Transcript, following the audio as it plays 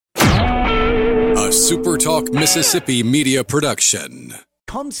SuperTalk Mississippi media production.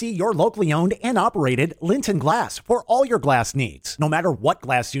 Come see your locally owned and operated Linton Glass for all your glass needs. No matter what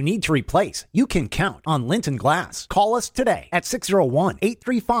glass you need to replace, you can count on Linton Glass. Call us today at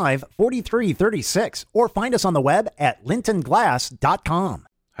 601-835-4336 or find us on the web at lintonglass.com.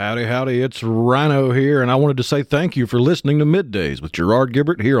 Howdy, howdy, it's Rhino here, and I wanted to say thank you for listening to MidDays with Gerard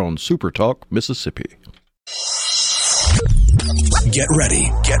Gibert here on SuperTalk Mississippi. Get ready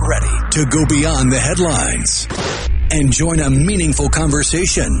to go beyond the headlines and join a meaningful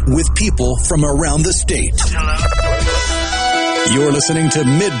conversation with people from around the state. Hello. You're listening to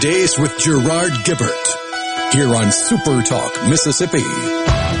MidDays with Gerard Gibert here on SuperTalk Mississippi.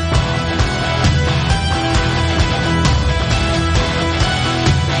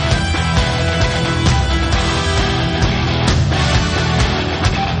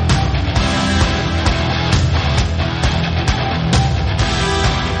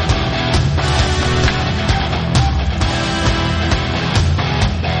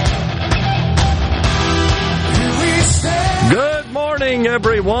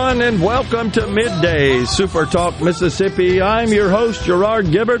 Everyone, and welcome to Middays, SuperTalk Mississippi. I'm your host, Gerard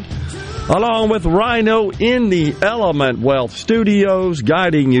Gibert, along with Rhino in the Element Wealth Studios,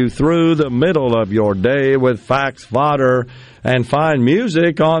 guiding you through the middle of your day with facts, fodder, and fine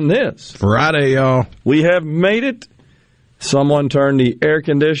music on this Friday, y'all. We have made it. Someone turned the air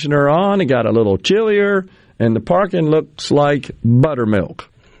conditioner on. It got a little chillier, and the parking looks like buttermilk.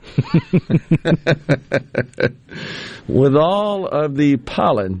 With all of the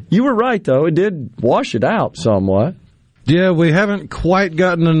pollen. You were right, though. It did wash it out somewhat. Yeah, we haven't quite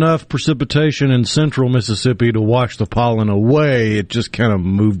gotten enough precipitation in central Mississippi to wash the pollen away. It just kind of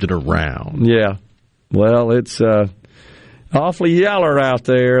moved it around. Yeah. Well, it's awfully yeller out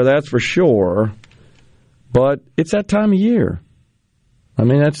there, that's for sure. But it's that time of year. I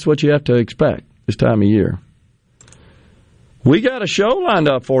mean, that's what you have to expect this time of year. We got a show lined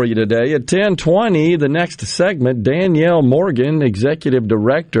up for you today at 10:20. The next segment, Danielle Morgan, Executive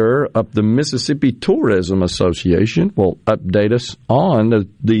Director of the Mississippi Tourism Association, will update us on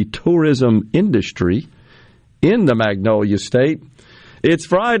the tourism industry in the Magnolia State. It's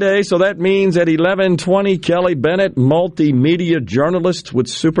Friday, so that means at 11:20, Kelly Bennett, Multimedia Journalist with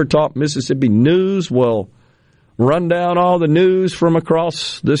SuperTalk Mississippi News, will run down all the news from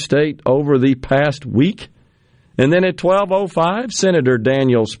across the state over the past week. And then at 12:05, Senator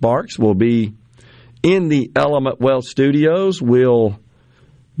Daniel Sparks will be in the Element Wealth Studios. We'll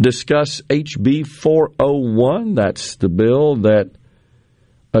discuss HB 401. That's the bill that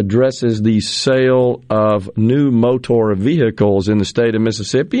addresses the sale of new motor vehicles in the state of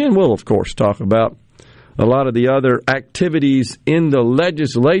Mississippi. And we'll, of course, talk about a lot of the other activities in the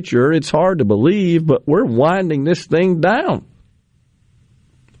legislature. It's hard to believe, but we're winding this thing down.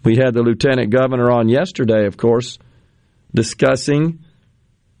 We had the lieutenant governor on yesterday, of course, discussing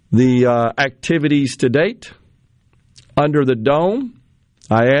the activities to date under the dome.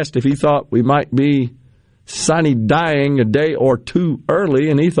 I asked if he thought we might be dying a day or two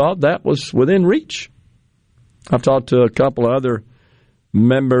early, and he thought that was within reach. I've talked to a couple of other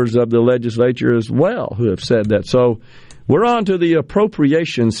members of the legislature as well who have said that. So we're on to the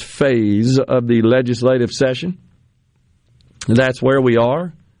appropriations phase of the legislative session. That's where we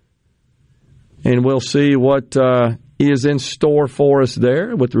are. And we'll see what is in store for us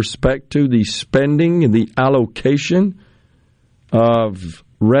there with respect to the spending and the allocation of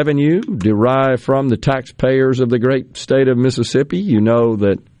revenue derived from the taxpayers of the great state of Mississippi. You know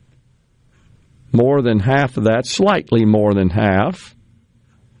that more than half of that, slightly more than half,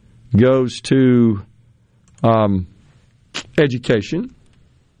 goes to education.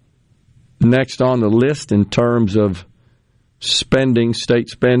 Next on the list in terms of spending, state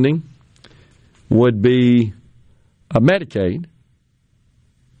spending, would be Medicaid,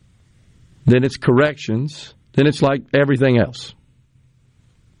 then it's corrections, then it's like everything else.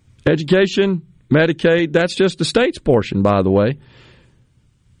 Education, Medicaid, that's just the state's portion, by the way.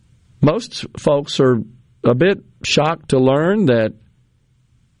 Most folks are a bit shocked to learn that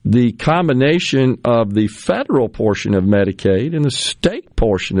the combination of the federal portion of Medicaid and the state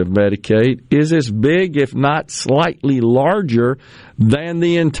portion of Medicaid is as big, if not slightly larger, than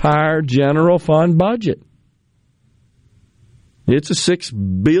the entire general fund budget. It's a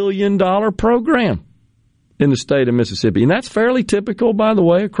 $6 billion program in the state of Mississippi. And that's fairly typical, by the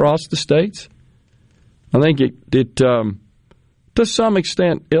way, across the states. I think it to some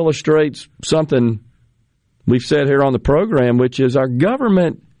extent illustrates something we've said here on the program, which is our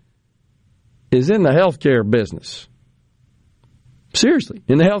government is in the healthcare business. Seriously,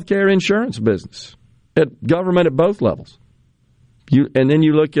 in the healthcare insurance business. At government at both levels. And then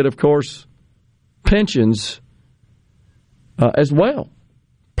you look at, of course, pensions as well.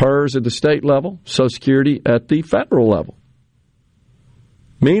 PERS at the state level, Social Security at the federal level.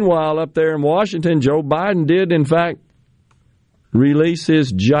 Meanwhile, up there in Washington, Joe Biden did, in fact, release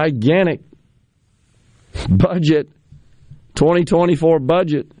his gigantic budget, 2024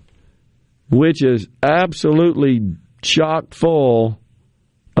 budget, which is absolutely chock full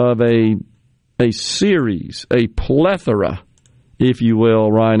of a series, a plethora, if you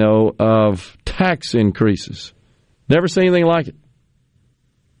will, Rhino, of tax increases. Never seen anything like it.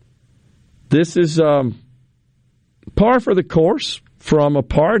 This is par for the course from a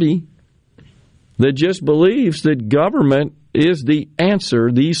party that just believes that government is the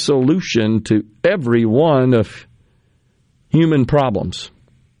answer, the solution to every one of human problems.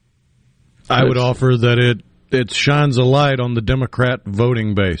 I would offer that it shines a light on the Democrat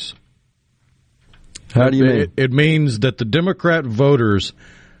voting base. How do you mean? It means that the Democrat voters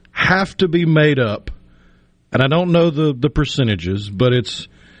have to be made up, and I don't know the percentages, but it's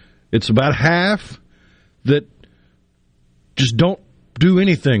about half that just don't do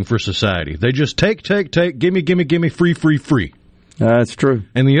anything for society. They just take, gimme, free. That's true.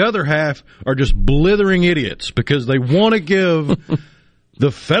 And the other half are just blithering idiots because they want to give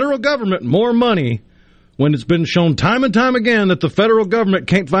the federal government more money when it's been shown time and time again that the federal government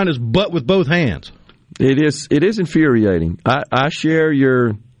can't find its butt with both hands. It is infuriating. I share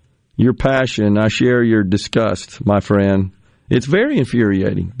your passion. I share your disgust, my friend. It's very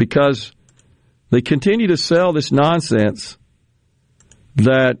infuriating because they continue to sell this nonsense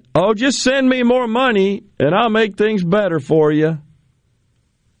that, just send me more money and I'll make things better for you.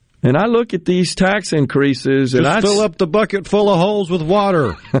 And I look at these tax increases and Just fill up the bucket full of holes with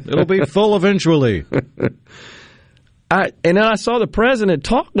water. It'll be full eventually. And then I saw the president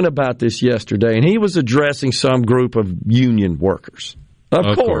talking about this yesterday, and he was addressing some group of union workers.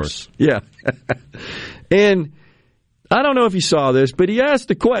 Of course. Yeah. And I don't know if you saw this, but he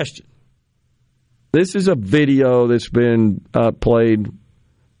asked a question. This is a video that's been played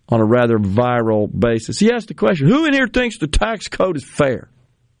on a rather viral basis. He asked the question, who in here thinks the tax code is fair?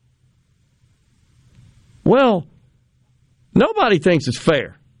 Well, nobody thinks it's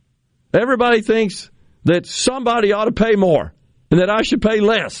fair. Everybody thinks that somebody ought to pay more and that I should pay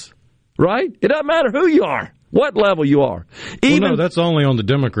less, right? It doesn't matter who you are, what level you are. No, that's only on the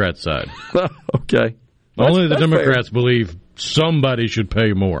Democrat side. Okay. Only the Democrats believe somebody should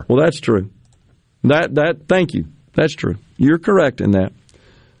pay more. Well, that's true. Thank you. That's true. You're correct in that.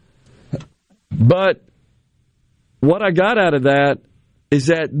 But what I got out of that is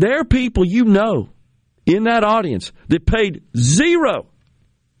that there are people in that audience that paid zero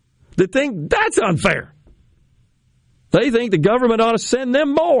that think that's unfair. They think the government ought to send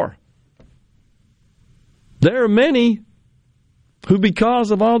them more. There are many who,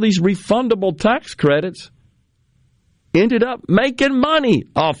 because of all these refundable tax credits, ended up making money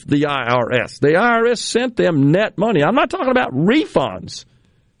off the IRS. The IRS sent them net money. I'm not talking about refunds.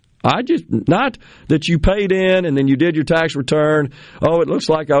 Not that you paid in and then you did your tax return. It looks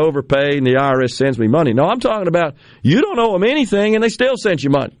like I overpaid and the IRS sends me money. No, I'm talking about you don't owe them anything and they still sent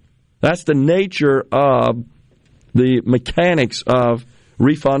you money. That's the nature of the mechanics of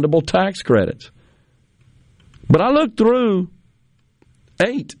refundable tax credits. But I looked through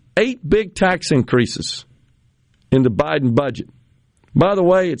eight big tax increases in the Biden budget. By the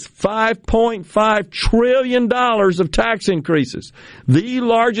way, it's $5.5 trillion of tax increases. The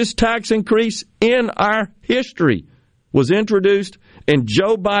largest tax increase in our history was introduced in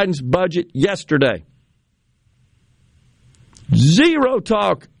Joe Biden's budget yesterday. Zero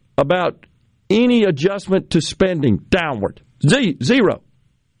talk about any adjustment to spending downward. Zero.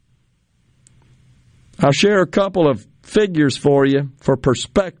 I'll share a couple of figures for you for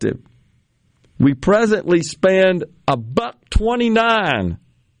perspective. We presently spend $1.29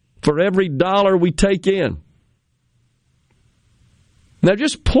 for every dollar we take in. Now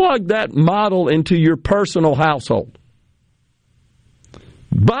just plug that model into your personal household.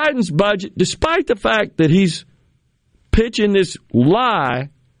 Biden's budget, despite the fact that he's pitching this lie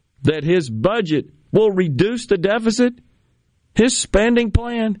that his budget will reduce the deficit, his spending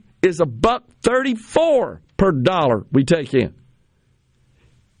plan is $1.34 per dollar we take in.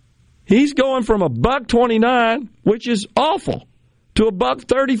 He's going from $1.29, which is awful, to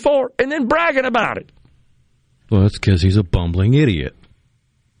 $1.34, and then bragging about it. Well, that's because he's a bumbling idiot.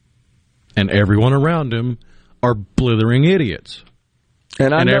 And everyone around him are blithering idiots.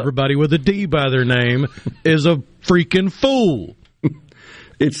 And everybody with a D by their name is a freaking fool.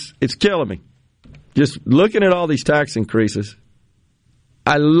 It's killing me. Just looking at all these tax increases,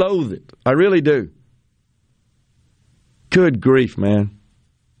 I loathe it. I really do. Good grief, man.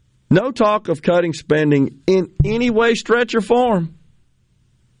 No talk of cutting spending in any way, stretch, or form.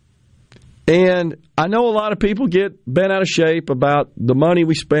 And I know a lot of people get bent out of shape about the money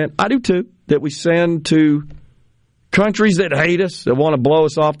we spent. I do too, that we send to countries that hate us, that want to blow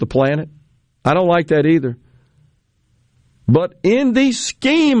us off the planet. I don't like that either. But in the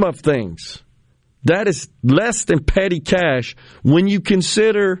scheme of things, that is less than petty cash when you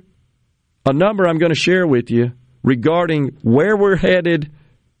consider a number I'm going to share with you regarding where we're headed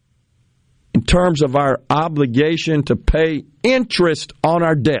in terms of our obligation to pay interest on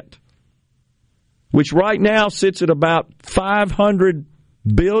our debt, which right now sits at about $500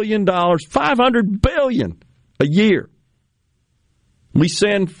 billion, $500 billion a year. We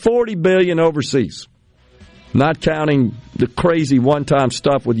send $40 billion overseas, not counting the crazy one-time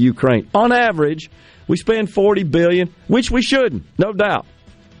stuff with Ukraine. On average, we spend $40 billion, which we shouldn't, no doubt.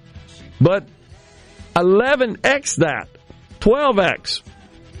 But 11x that, 12x,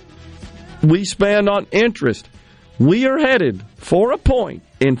 we spend on interest. We are headed for a point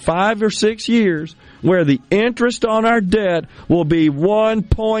in 5 or 6 years where the interest on our debt will be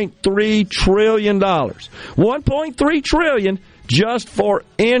 $1.3 trillion. $1.3 trillion just for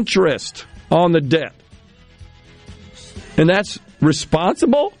interest on the debt. And that's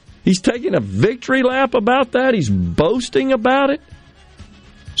responsible? He's taking a victory lap about that? He's boasting about it?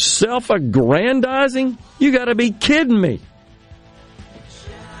 Self-aggrandizing? You got to be kidding me.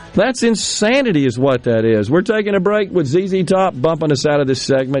 That's insanity is what that is. We're taking a break with ZZ Top bumping us out of this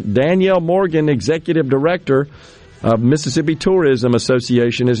segment. Danielle Morgan, Executive Director of Mississippi Tourism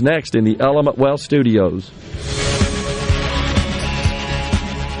Association, is next in the Element Wealth Studios.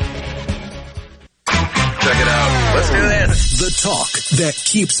 Check it out. Let's do this. The talk that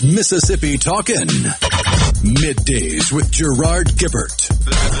keeps Mississippi talking. Middays with Gerard Gibert.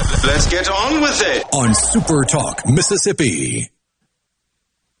 Let's get on with it. On SuperTalk Mississippi.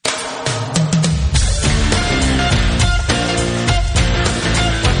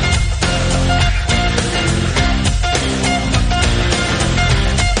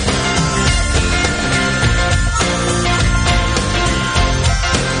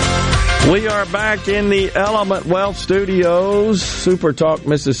 We are back in the Element Wealth Studios, Super Talk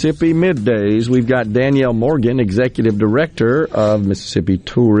Mississippi Middays. We've got Danielle Morgan, Executive Director of Mississippi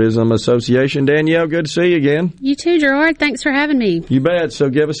Tourism Association. Danielle, good to see you again. You too, Gerard. Thanks for having me. You bet. So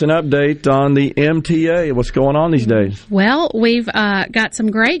give us an update on the MTA. What's going on these days? Well, we've got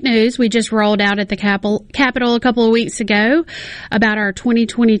some great news. We just rolled out at the Capitol a couple of weeks ago about our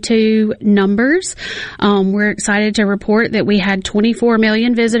 2022 numbers. We're excited to report that we had 24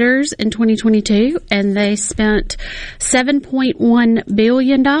 million visitors in 2022, and they spent $7.1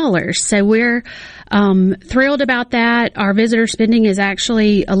 billion. So we're thrilled about that. Our visitor spending is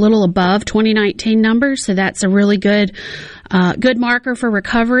actually a little above 2019 numbers, so that's a really good marker for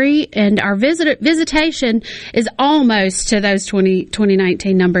recovery. And our visitation is almost to those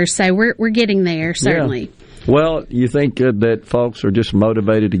 2019 numbers, so we're getting there, certainly. Yeah. Well, you think that folks are just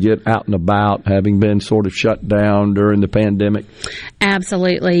motivated to get out and about, having been sort of shut down during the pandemic?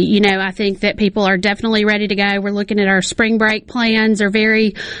 Absolutely. You know, I think that people are definitely ready to go. We're looking at our spring break plans are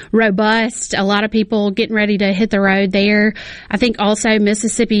very robust. A lot of people getting ready to hit the road there. I think also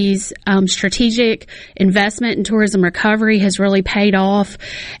Mississippi's strategic investment in tourism recovery has really paid off.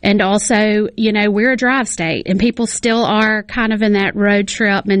 And also, you know, we're a drive state, and people still are kind of in that road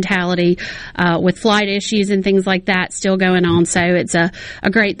trip mentality with flight issues and things like that still going on. So it's a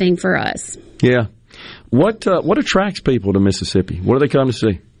great thing for us. Yeah. What attracts people to Mississippi? What do they come to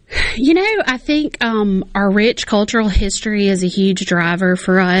see? You know, I think our rich cultural history is a huge driver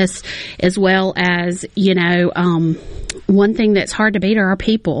for us, as well as, you know, one thing that's hard to beat are our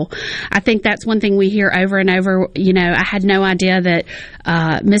people. I think that's one thing we hear over and over. You know, I had no idea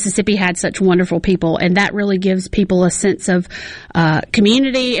that Mississippi had such wonderful people, and that really gives people a sense of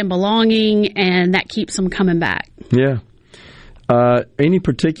community and belonging, and that keeps them coming back. Yeah. Any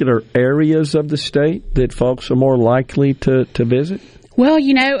particular areas of the state that folks are more likely to visit? Well,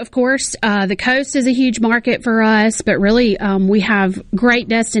 you know, of course, the coast is a huge market for us, but really we have great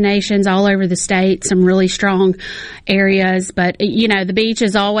destinations all over the state, some really strong areas. But, you know, the beach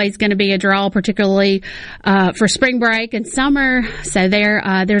is always going to be a draw, particularly for spring break and summer. So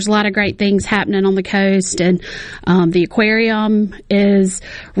there's a lot of great things happening on the coast. And the aquarium is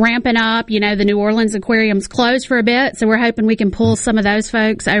ramping up. You know, the New Orleans Aquarium's closed for a bit, so we're hoping we can pull some of those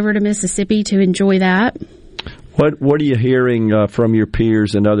folks over to Mississippi to enjoy that. What are you hearing from your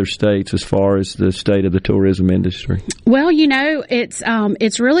peers in other states as far as the state of the tourism industry? Well, you know,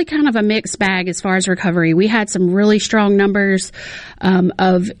 it's really kind of a mixed bag as far as recovery. We had some really strong numbers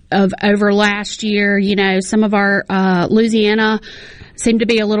of over last year. You know, some of our Louisiana seem to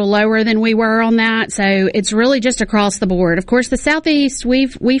be a little lower than we were on that. So it's really just across the board. Of course, the Southeast,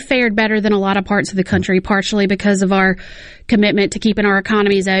 we've fared better than a lot of parts of the country, partially because of our commitment to keeping our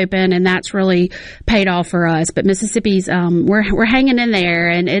economies open, and that's really paid off for us. But Mississippi's, we're hanging in there,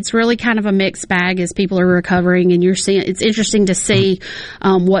 and it's really kind of a mixed bag as people are recovering, and it's interesting to see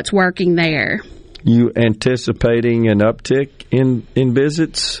what's working there. You anticipating an uptick in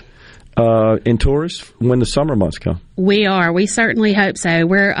visits in tourists when the summer months come? We are. We certainly hope so.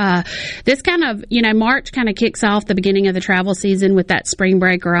 We're this kind of, March kind of kicks off the beginning of the travel season with that spring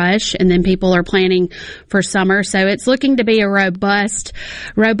break rush, and then people are planning for summer. So it's looking to be a robust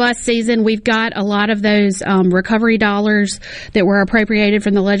season. We've got a lot of those recovery dollars that were appropriated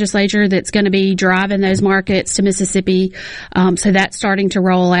from the legislature that's going to be driving those markets to Mississippi. So that's starting to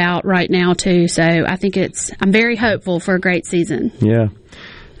roll out right now too. So I think I'm very hopeful for a great season. Yeah.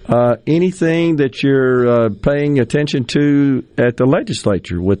 Anything that you're paying attention to at the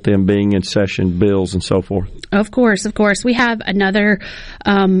legislature with them being in session, bills and so forth? Of course. We have another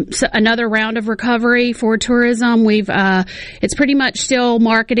round of recovery for tourism. It's pretty much still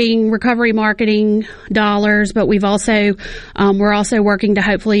recovery marketing dollars, but we're also working to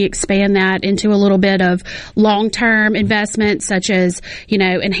hopefully expand that into a little bit of long-term investments, such as,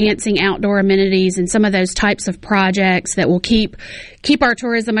 enhancing outdoor amenities and some of those types of projects that will keep our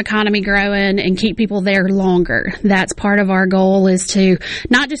tourism economy growing and keep people there longer. That's part of our goal, is to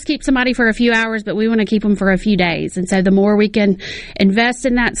not just keep somebody for a few hours, but we want to keep them for a few days. And so the more we can invest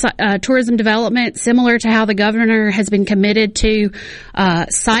in that tourism development, similar to how the governor has been committed to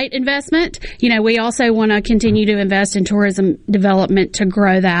site investment, we also want to continue to invest in tourism development to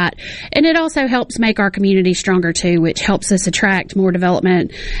grow that. And it also helps make our community stronger too, which helps us attract more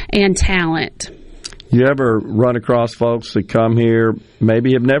development and talent. You ever run across folks that come here,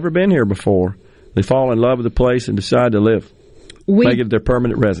 maybe have never been here before? They fall in love with the place and decide to live. Make it their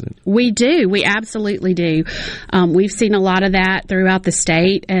permanent resident. We do. We absolutely do. We've seen a lot of that throughout the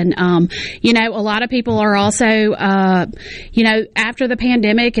state. And, a lot of people are also, after the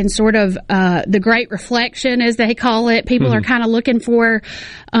pandemic and sort of the great reflection, as they call it, people are kind of looking for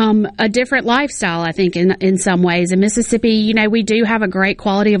a different lifestyle, I think, in some ways. In Mississippi, we do have a great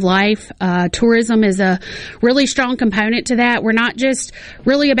quality of life. Tourism is a really strong component to that. We're not just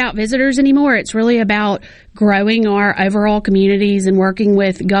really about visitors anymore. It's really about growing our overall communities and working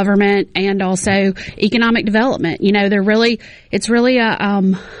with government and also economic development. It's really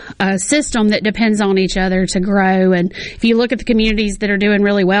a system that depends on each other to grow. And if you look at the communities that are doing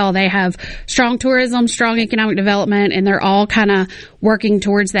really well, they have strong tourism, strong economic development, and they're all kind of working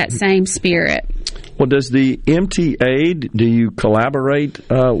towards that same spirit. Well, does the MTA, do you collaborate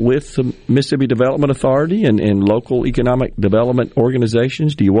with the Mississippi Development Authority and local economic development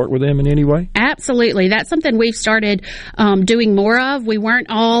organizations? Do you work with them in any way? Absolutely. That's something we've started doing more of. We weren't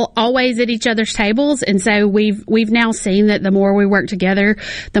always at each other's tables, and so we've now seen that the more we work together,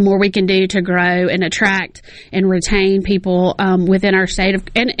 the more we can do to grow and attract and retain people within our state,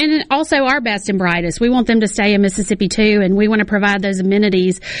 and also our best and brightest. We want them to stay in Mississippi too, and we want to provide those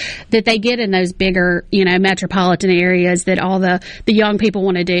amenities that they get in those bigger, metropolitan areas that all the young people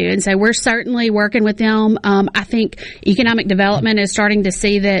want to do. And so we're certainly working with them. I think economic development is starting to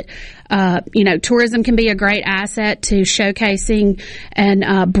see that tourism can be a great asset to showcasing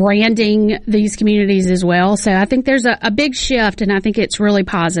and branding these communities as well. So I think there's a big shift, and I think it's really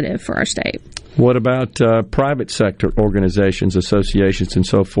positive for our state. What about private sector organizations, associations, and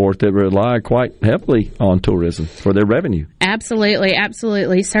so forth that rely quite heavily on tourism for their revenue?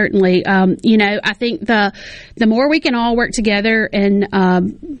 Absolutely, certainly. I think the more we can all work together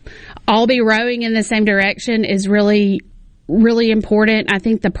and all be rowing in the same direction is really important. I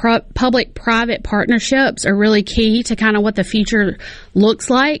think the public-private partnerships are really key to kind of what the future looks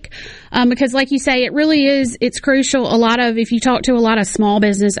like. Because like you say, it really is, it's crucial. If you talk to a lot of small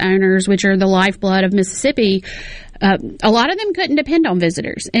business owners, which are the lifeblood of Mississippi, a lot of them couldn't depend on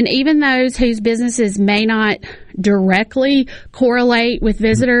visitors. And even those whose businesses may not directly correlate with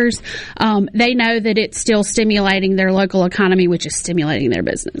visitors, they know that it's still stimulating their local economy, which is stimulating their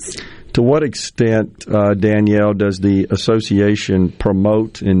business. To what extent, Danielle, does the association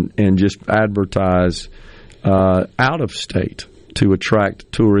promote and just advertise out of state to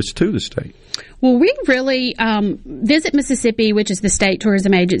attract tourists to the state? Well, we really, Visit Mississippi, which is the state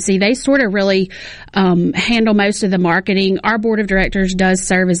tourism agency, they sort of really handle most of the marketing. Our board of directors does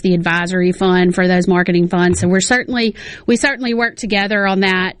serve as the advisory fund for those marketing funds. So we certainly work together on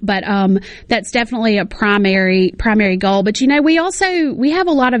that, but that's definitely a primary goal. But, we have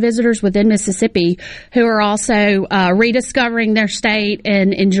a lot of visitors within Mississippi who are also rediscovering their state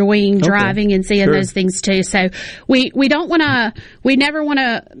and enjoying driving and seeing those things too. So we never want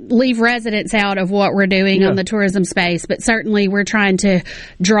to leave residents out of what we're doing on the tourism space, but certainly we're trying to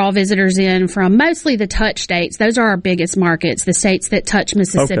draw visitors in from mostly the touch states. Those are our biggest markets, the states that touch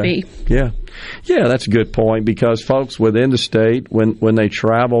Mississippi. Okay. Yeah, that's a good point, because folks within the state, when they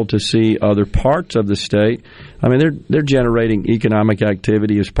travel to see other parts of the state, I mean, they're generating economic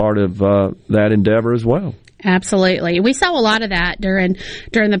activity as part of that endeavor as well. Absolutely. We saw a lot of that during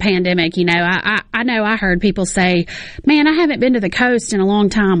the pandemic. I know I heard people say, man, I haven't been to the coast in a long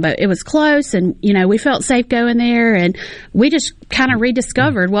time, but it was close and, we felt safe going there, and we just kind of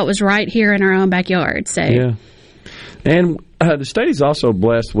rediscovered what was right here in our own backyard. So, yeah. And the state is also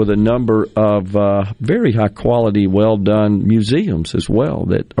blessed with a number of very high quality, well done museums as well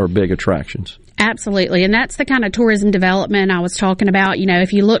that are big attractions. Absolutely. And that's the kind of tourism development I was talking about.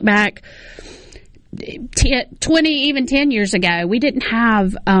 If you look back 20, even 10 years ago, we didn't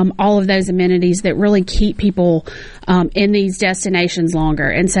have all of those amenities that really keep people in these destinations longer.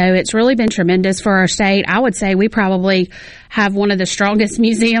 And so it's really been tremendous for our state. I would say we probably have one of the strongest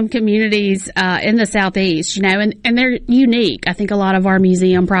museum communities in the Southeast, and they're unique. I think a lot of our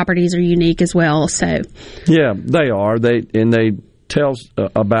museum properties are unique as well. So, yeah, they are. They tells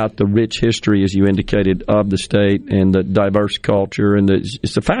about the rich history, as you indicated, of the state and the diverse culture, and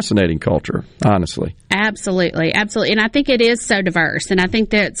it's a fascinating culture, honestly. Absolutely. And I think it is so diverse, and I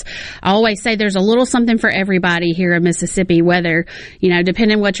think I always say there's a little something for everybody here in Mississippi, whether,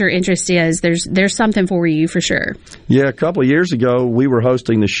 depending on what your interest is, there's something for you for sure. Yeah, a couple of years ago, we were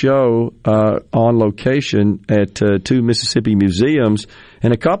hosting the show on location at two Mississippi museums,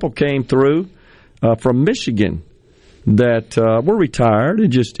 and a couple came through from Michigan that were retired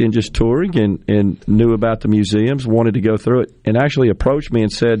and just touring and knew about the museums, wanted to go through it, and actually approached me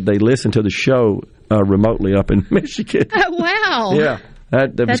and said they listened to the show remotely up in Michigan. Oh, wow. Yeah.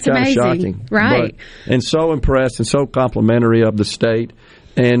 That was kind of shocking. Right. And so impressed and so complimentary of the state,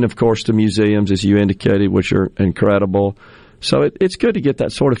 and, of course, the museums, as you indicated, which are incredible. So it's good to get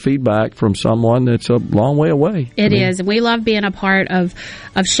that sort of feedback from someone that's a long way away. It is. And we love being a part of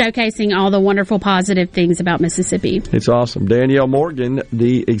showcasing all the wonderful, positive things about Mississippi. It's awesome. Danielle Morgan,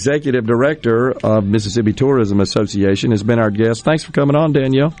 the Executive Director of Mississippi Tourism Association, has been our guest. Thanks for coming on,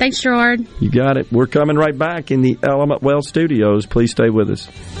 Danielle. Thanks, Gerard. You got it. We're coming right back in the Element Well Studios. Please stay with us.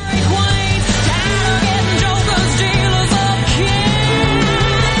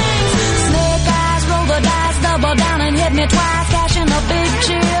 Me twice, cashing the big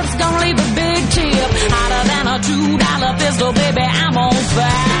chips, gonna leave a big tip, hotter than a $2 pistol, baby, I'm on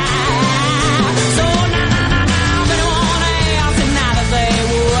fire. So now, if anyone else tonight to say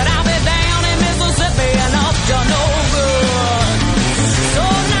would, I'll be down in Mississippi and up to no good. So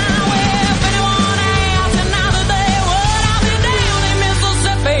now, if anyone else tonight to say would, I'll be down in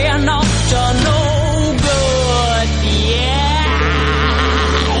Mississippi and up to no good. Yeah.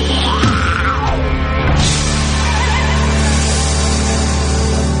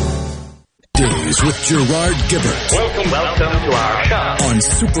 With Gerard Gibert. Welcome to our show on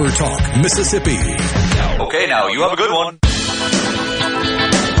SuperTalk Mississippi. Okay, now you have a good one.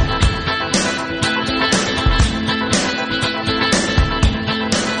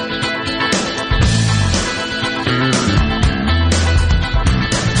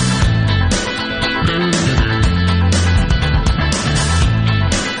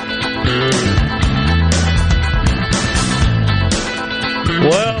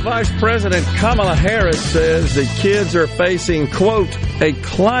 Well, Vice President Kamala Harris says that kids are facing, quote, a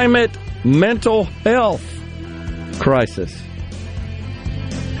climate mental health crisis.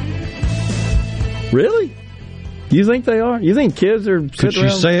 Really? You think they are? You think kids are... Could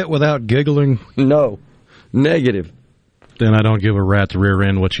you say it without giggling? No. Negative. Then I don't give a rat's rear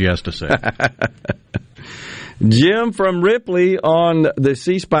end what she has to say. Jim from Ripley on the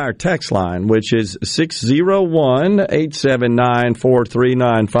C Spire text line, which is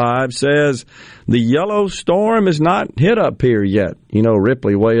 601-879-4395, says the yellow storm is not hit up here yet.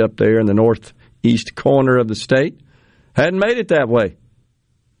 Ripley way up there in the northeast corner of the state. Hadn't made it that way.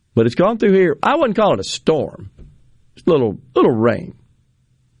 But it's gone through here. I wouldn't call it a storm. It's a little rain.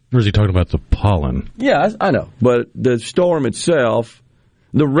 Or is he talking about the pollen? Yeah, I know. But the storm itself...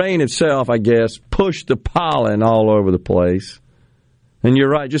 The rain itself, I guess, pushed the pollen all over the place. And you're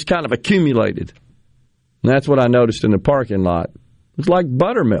right, just kind of accumulated. And that's what I noticed in the parking lot. It's like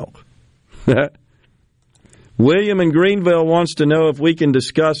buttermilk. William in Greenville wants to know if we can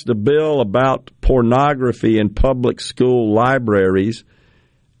discuss the bill about pornography in public school libraries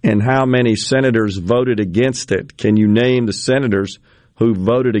and how many senators voted against it. Can you name the senators who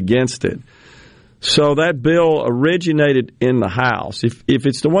voted against it? So that bill originated in the House. If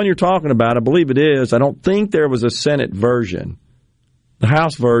it's the one you're talking about, I believe it is. I don't think there was a Senate version. The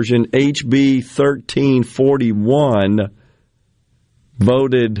House version, HB 1341,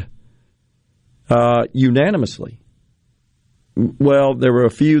 voted unanimously. Well, there were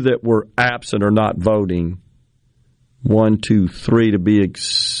a few that were absent or not voting. 1, 2, 3 to be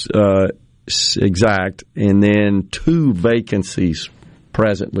exact, and then 2 vacancies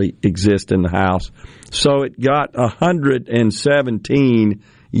presently exist in the House. So it got 117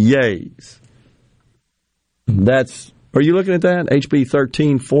 yays. Are you looking at that? HB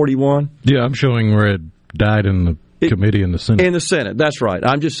 1341? Yeah, I'm showing where it died in the committee in the Senate. In the Senate, that's right.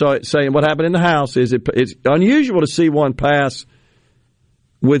 I'm just saying what happened in the House is it's unusual to see one pass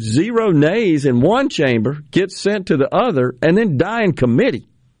with 0 nays in one chamber, get sent to the other, and then die in committee.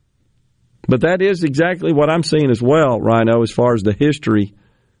 But that is exactly what I'm seeing as well, Rhino, as far as the history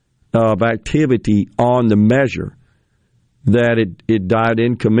of activity on the measure, that it died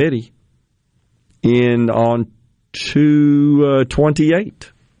in committee on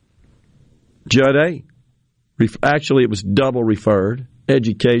 228. Judd A. Actually, it was double referred,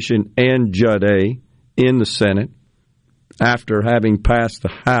 Education and Judd A. in the Senate after having passed the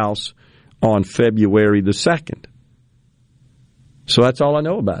House on February the 2nd. So that's all I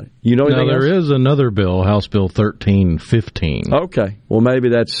know about it. You know anything else? There is another bill, House Bill 1315. Okay. Well, maybe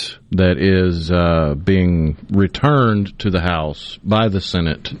that is being returned to the House by the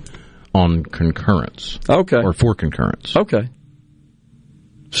Senate on concurrence. Okay. Or for concurrence. Okay.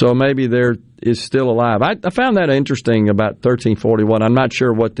 So maybe there is still alive. I found that interesting about 1341. I'm not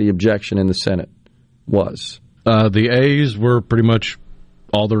sure what the objection in the Senate was. The A's were pretty much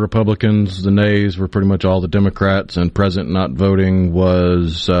all the Republicans. The nays were pretty much all the Democrats. And present not voting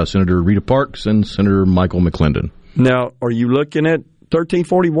was Senator Rita Parks and Senator Michael McClendon. Now, are you looking at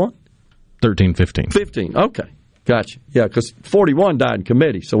 1341? 1315. 15. Okay. Gotcha. Yeah, because 41 died in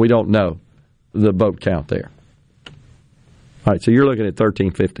committee, so we don't know the vote count there. All right, so you're looking at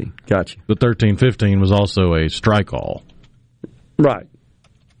 1315. Gotcha. But 1315 was also a strike all. Right.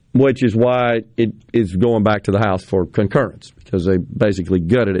 Which is why it is going back to the House for concurrence, because they basically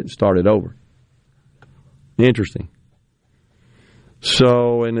gutted it and started over. Interesting.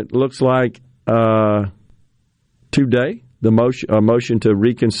 So, and it looks like today, the motion to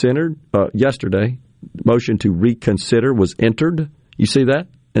reconsider, yesterday, motion to reconsider was entered. You see that?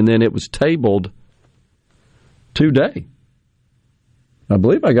 And then it was tabled today. I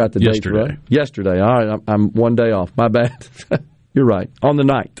believe I got the date right. Yesterday. All right, I'm one day off. My bad. You're right. On the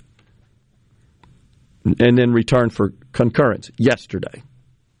 9th. And then returned for concurrence yesterday.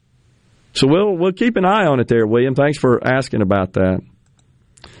 So we'll keep an eye on it there, William. Thanks for asking about that.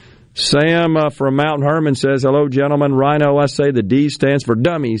 Sam from Mount Hermon says, hello, gentlemen. Rhino, I say the D stands for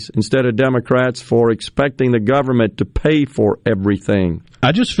dummies instead of Democrats for expecting the government to pay for everything.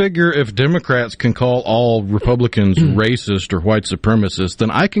 I just figure if Democrats can call all Republicans racist or white supremacists,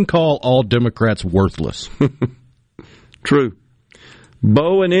 then I can call all Democrats worthless. True.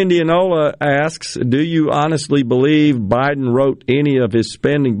 Bo in Indianola asks, do you honestly believe Biden wrote any of his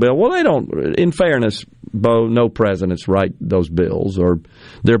spending bill? Well, they don't. In fairness, Bo, no presidents write those bills. Or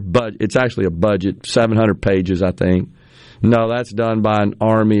it's actually a budget, 700 pages, I think. No, that's done by an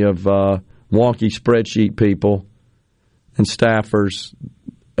army of wonky spreadsheet people and staffers.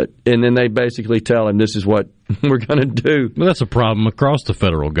 And then they basically tell him this is what we're going to do. Well, that's a problem across the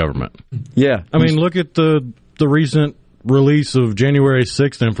federal government. Yeah. I mean, look at the recent release of January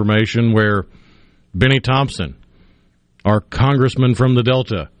 6th information where Benny Thompson, our congressman from the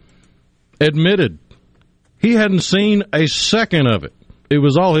Delta, admitted he hadn't seen a second of it. It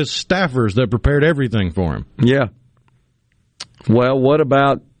was all his staffers that prepared everything for him. Yeah. Well, what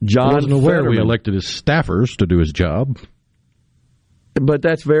about John Fetterman? I wasn't aware we Fetterman? Elected his staffers to do his job. But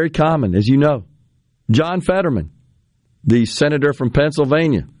that's very common, as you know. John Fetterman, the senator from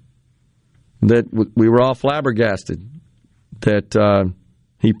Pennsylvania, that we were all flabbergasted that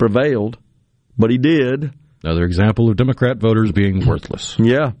he prevailed, but he did. Another example of Democrat voters being worthless.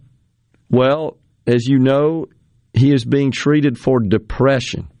 Yeah. Well, as you know, he is being treated for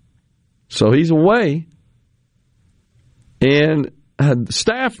depression. So he's away, and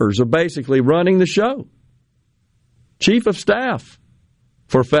staffers are basically running the show. Chief of staff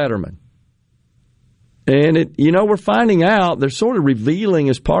for Fetterman. And, we're finding out, they're sort of revealing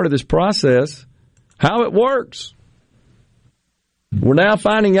as part of this process how it works. We're now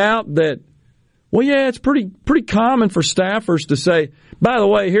finding out that, it's pretty common for staffers to say, by the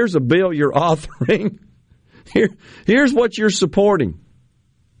way, here's a bill you're authoring. Here's what you're supporting.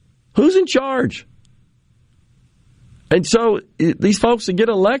 Who's in charge? And so these folks that get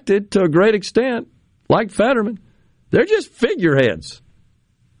elected to a great extent, like Fetterman, they're just figureheads.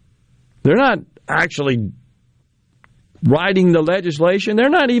 They're not actually writing the legislation. They're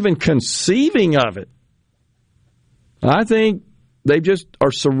not even conceiving of it. I think they just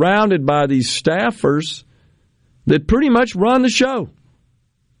are surrounded by these staffers that pretty much run the show.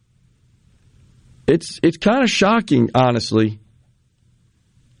 It's kind of shocking, honestly.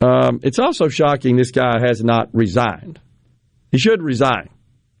 It's also shocking this guy has not resigned. He should resign.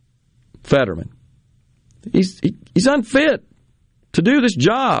 Fetterman. He's unfit to do this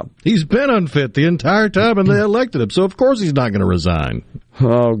job. He's been unfit the entire time, and they elected him, so of course he's not going to resign.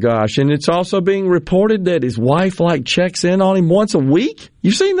 Oh, gosh. And it's also being reported that his wife, checks in on him once a week.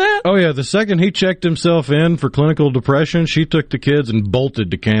 You seen that? Oh, yeah. The second he checked himself in for clinical depression, she took the kids and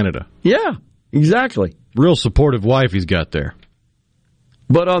bolted to Canada. Yeah, exactly. Real supportive wife he's got there.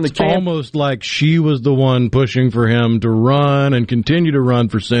 But on the almost like she was the one pushing for him to run and continue to run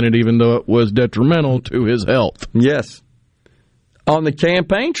for Senate, even though it was detrimental to his health. Yes. On the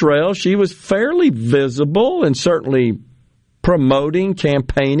campaign trail, she was fairly visible and certainly promoting,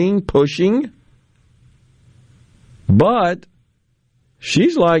 campaigning, pushing. But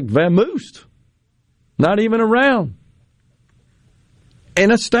she's like vamoosed, not even around.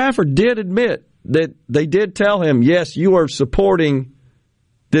 And a staffer did admit that they did tell him, yes, you are supporting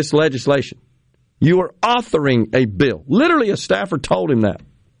this legislation. You are authoring a bill. Literally, a staffer told him that.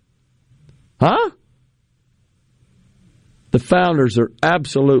 Huh? The founders are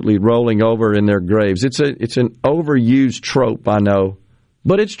absolutely rolling over in their graves. It's an overused trope, I know,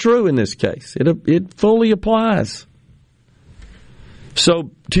 but it's true in this case. It fully applies.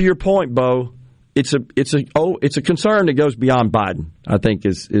 So, to your point, Bo, it's a concern that goes beyond Biden, I think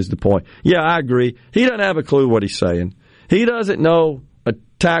is the point. Yeah, I agree. He doesn't have a clue what he's saying. He doesn't know a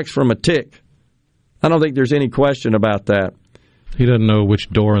tax from a tick. I don't think there's any question about that. He doesn't know which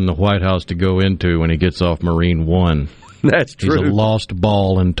door in the White House to go into when he gets off Marine One. That's true. He's a lost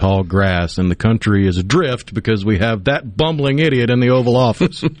ball in tall grass, and the country is adrift because we have that bumbling idiot in the Oval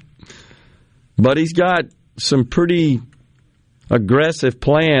Office. But he's got some pretty aggressive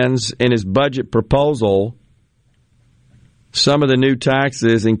plans in his budget proposal. Some of the new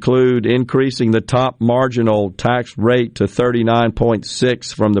taxes include increasing the top marginal tax rate to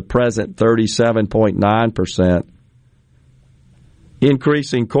 39.6% from the present 37.9%.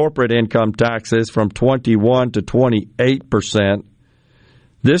 Increasing corporate income taxes from 21% to 28%.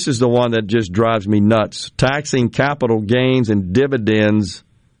 This is the one that just drives me nuts. Taxing capital gains and dividends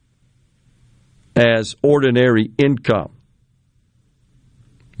as ordinary income.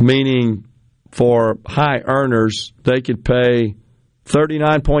 Meaning for high earners, they could pay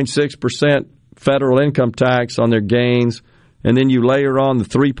 39.6% federal income tax on their gains, and then you layer on the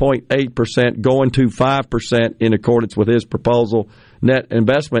 3.8% going to 5% in accordance with his proposal. Net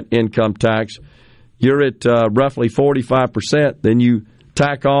investment income tax, you're at roughly 45%. Then you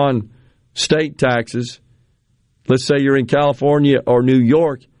tack on state taxes. Let's say you're in California or New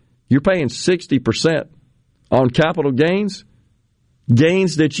York, you're paying 60% on capital gains,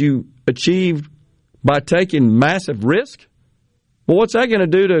 gains that you achieved by taking massive risk. Well, what's that going to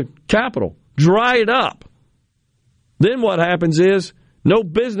do to capital? Dry it up. Then what happens is no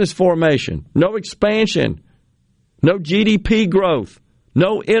business formation, no expansion, no GDP growth,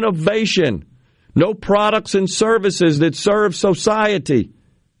 no innovation, no products and services that serve society.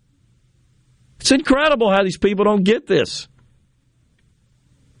 It's incredible how these people don't get this.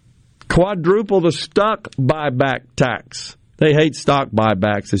 Quadruple the stock buyback tax. They hate stock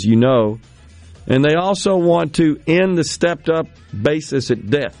buybacks, as you know. And they also want to end the stepped-up basis at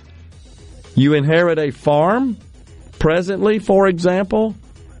death. You inherit a farm, presently, for example,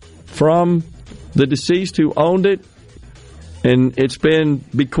 from the deceased who owned it, and it's been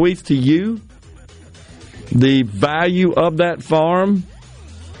bequeathed to you. The value of that farm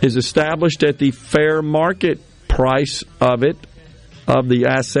is established at the fair market price of it, of the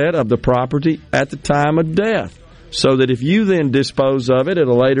asset, of the property, at the time of death. So that if you then dispose of it at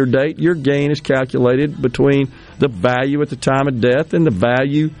a later date, your gain is calculated between the value at the time of death and the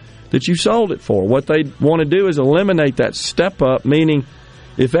value that you sold it for. What they want to do is eliminate that step up, meaning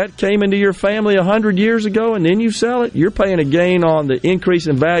if that came into your family 100 years ago and then you sell it, you're paying a gain on the increase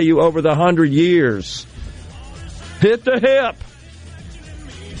in value over the 100 years. Hit the hip.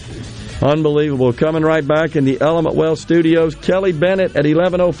 Unbelievable. Coming right back in the Element Wealth Studios, Kelly Bennett at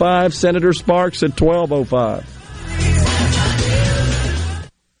 11:05, Senator Sparks at 12:05.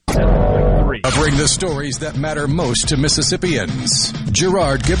 Covering the stories that matter most to Mississippians.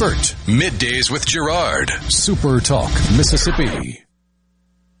 Gerard Gibert. Middays with Gerard. SuperTalk Mississippi.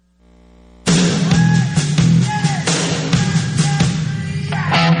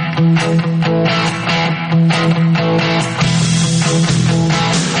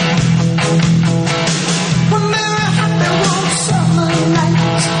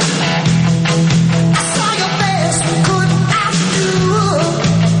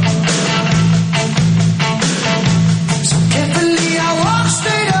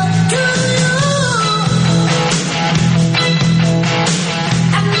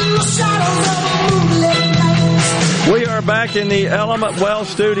 Back in the Element Wealth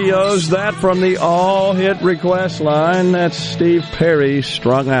Studios, that from the all-hit request line. That's Steve Perry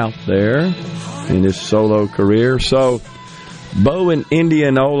strung out there in his solo career. So, Bo in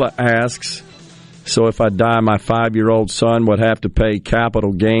Indianola asks, so if I die, my 5-year-old son would have to pay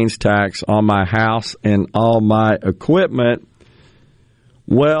capital gains tax on my house and all my equipment.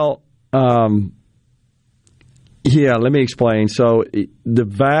 Well, yeah, let me explain. So, the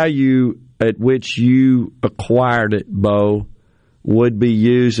value at which you acquired it, Bo, would be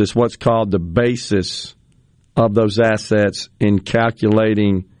used as what's called the basis of those assets in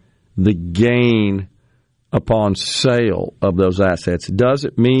calculating the gain upon sale of those assets. Does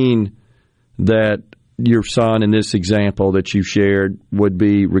it mean that your son, in this example that you shared, would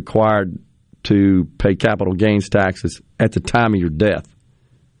be required to pay capital gains taxes at the time of your death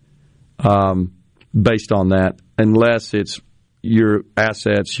based on that, unless it's your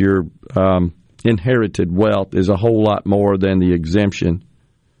assets, your inherited wealth is a whole lot more than the exemption.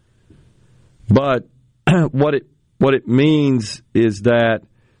 But what it means is that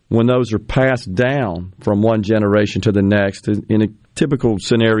when those are passed down from one generation to the next, in a typical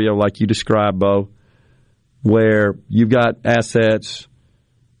scenario like you described, Bo, where you've got assets,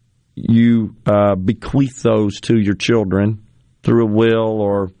 you bequeath those to your children through a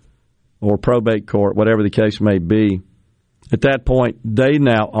will or probate court, whatever the case may be. At that point, they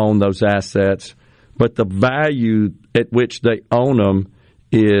now own those assets, but the value at which they own them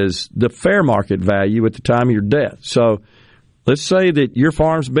is the fair market value at the time of your death. So let's say that your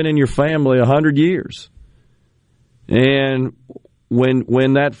farm's been in your family 100 years. And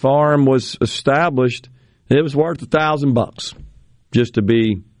when that farm was established, it was worth $1,000, just to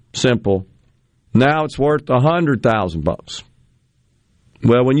be simple. Now it's worth $100,000.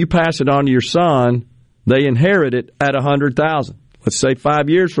 Well, when you pass it on to your son, they inherit it at $100,000. Let's say 5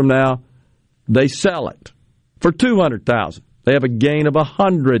 years from now, they sell it for $200,000. They have a gain of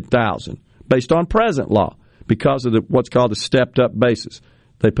 $100,000 based on present law because of what's called the stepped-up basis.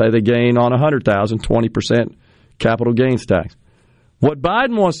 They pay the gain on $100,000, 20% capital gains tax. What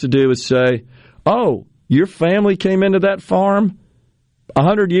Biden wants to do is say, "Oh, your family came into that farm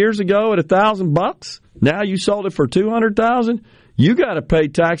 100 years ago at $1,000. Now you sold it for $200,000. You got to pay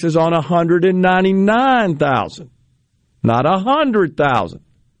taxes on $199,000, not $100,000.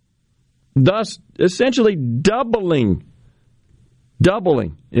 Thus, essentially doubling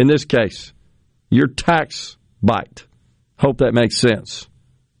in this case your tax bite. Hope that makes sense.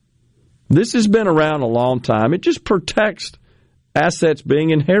 This has been around a long time. It just protects assets being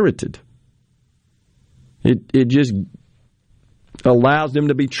inherited. It just allows them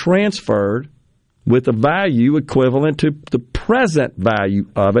to be transferred with a value equivalent to the present value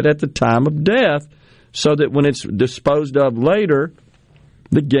of it at the time of death, so that when it's disposed of later,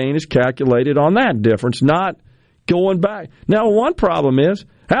 the gain is calculated on that difference, not going back. Now, one problem is,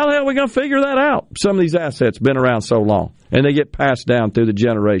 how the hell are we going to figure that out? Some of these assets have been around so long, and they get passed down through the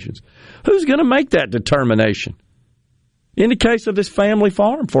generations. Who's going to make that determination? In the case of this family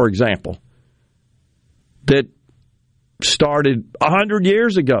farm, for example, that started 100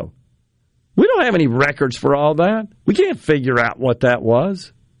 years ago, we don't have any records for all that. We can't figure out what that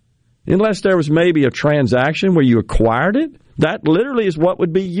was. Unless there was maybe a transaction where you acquired it. That literally is what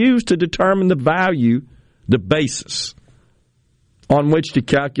would be used to determine the value, the basis on which to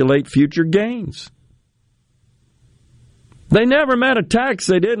calculate future gains. They never met a tax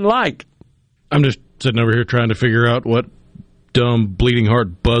they didn't like. I'm just sitting over here trying to figure out what dumb, bleeding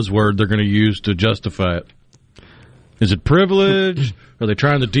heart buzzword they're going to use to justify it. Is it privilege? Are they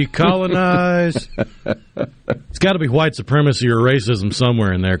trying to decolonize? It's got to be white supremacy or racism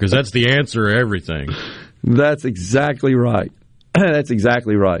somewhere in there, because that's the answer to everything. That's exactly right. That's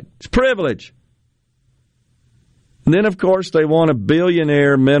exactly right. It's privilege. And then, of course, they want a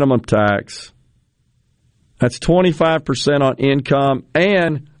billionaire minimum tax. That's 25% on income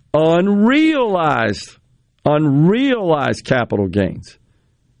and unrealized capital gains.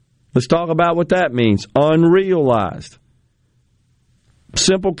 Let's talk about what that means. Unrealized.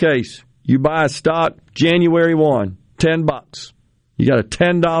 Simple case. You buy a stock January 1, $10. You got a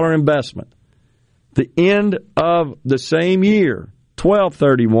 $10 investment. The end of the same year,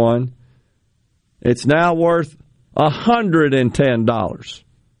 12/31, it's now worth $110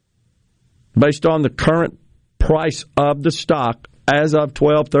 based on the current price of the stock as of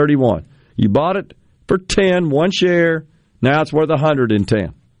 12/31. You bought it for 10, one share, now it's worth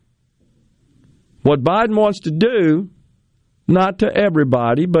 110. What Biden wants to do, not to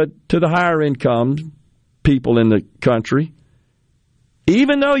everybody, but to the higher income people in the country,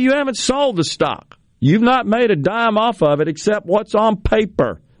 even though you haven't sold the stock, you've not made a dime off of it except what's on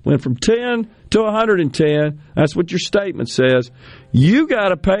paper. Went from 10 to 110. That's what your statement says. You got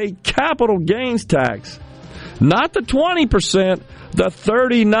to pay capital gains tax. Not the 20%, the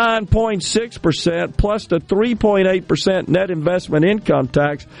 39.6% plus the 3.8% net investment income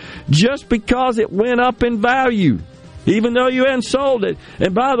tax just because it went up in value, even though you hadn't sold it.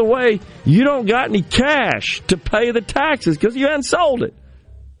 And by the way, you don't got any cash to pay the taxes because you hadn't sold it.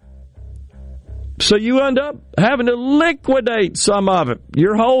 So you end up having to liquidate some of it,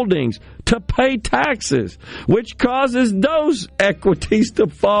 your holdings, to pay taxes, which causes those equities to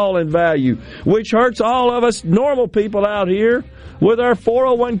fall in value, which hurts all of us normal people out here with our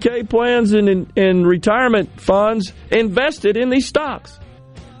 401k plans and retirement funds invested in these stocks.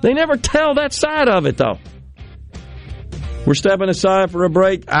 They never tell that side of it, though. We're stepping aside for a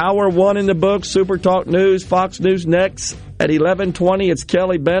break. Hour 1 in the book, SuperTalk News, Fox News next. At 11:20, it's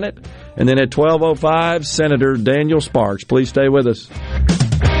Kelly Bennett. And then at 12:05, Senator Daniel Sparks. Please stay with us.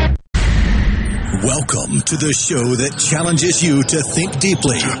 Welcome to the show that challenges you to think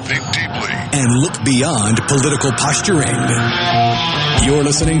deeply, and look beyond political posturing. You're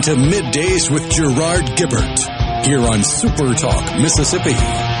listening to Middays with Gerard Gibert here on SuperTalk Mississippi.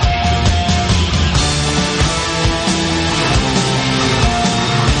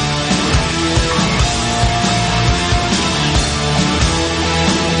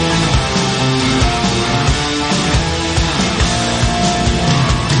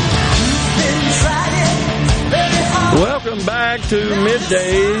 Welcome back to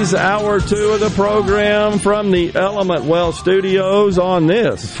Middays, Hour 2 of the program from the Element Wealth Studios on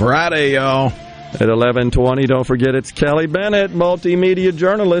this Friday, y'all. At 11:20, don't forget it's Kelly Bennett, Multimedia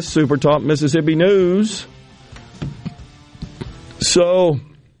Journalist, SuperTalk Mississippi News. So,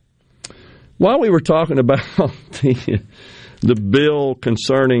 while we were talking about the bill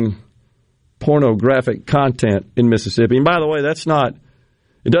concerning pornographic content in Mississippi, and by the way,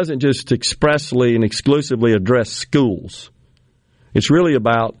 it doesn't just expressly and exclusively address schools. It's really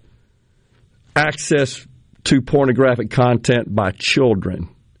about access to pornographic content by children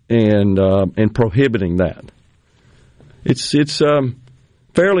and prohibiting that. It's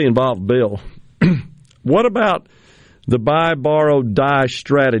fairly involved bill. What about the buy, borrow, die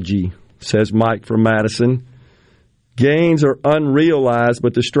strategy, says Mike from Madison. Gains are unrealized,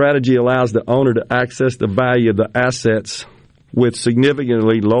 but the strategy allows the owner to access the value of the assets with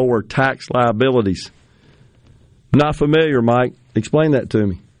significantly lower tax liabilities. Not familiar, Mike. Explain that to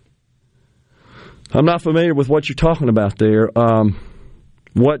me. I'm not familiar with what you're talking about there.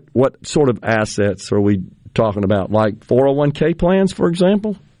 What sort of assets are we talking about? Like 401k plans, for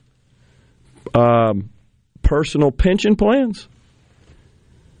example? Personal pension plans?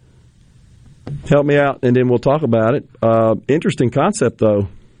 Help me out, and then we'll talk about it. Interesting concept, though.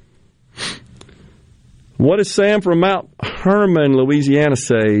 What does Sam from Mount Herman, Louisiana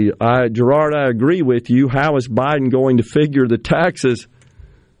say? Gerard, I agree with you. How is Biden going to figure the taxes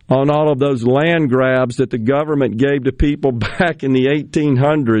on all of those land grabs that the government gave to people back in the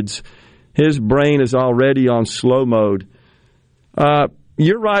 1800s? His brain is already on slow mode.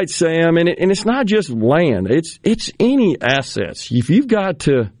 You're right, Sam, and it's not just land. It's any assets. If you've got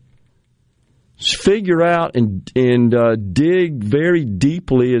to figure out and dig very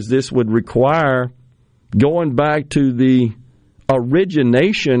deeply, as this would require, going back to the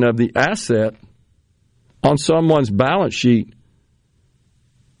origination of the asset on someone's balance sheet,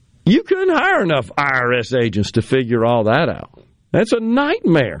 you couldn't hire enough IRS agents to figure all that out. That's a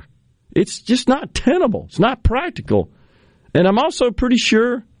nightmare. It's just not tenable. It's not practical. And I'm also pretty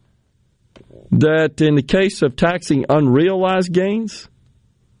sure that in the case of taxing unrealized gains,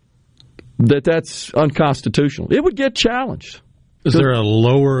 that's unconstitutional. It would get challenged. Is there a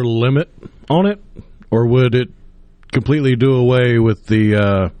lower limit on it? Or would it completely do away with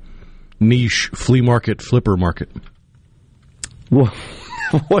the niche flea market, flipper market? Well,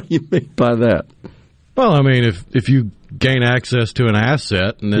 what do you mean by that? Well, I mean, if you gain access to an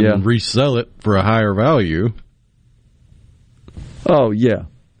asset and then resell it for a higher value. Oh, yeah.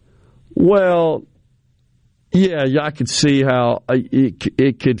 Well, yeah, I could see how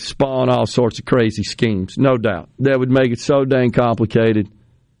it could spawn all sorts of crazy schemes, no doubt. That would make it so dang complicated.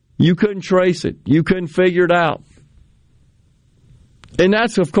 You couldn't trace it. You couldn't figure it out. And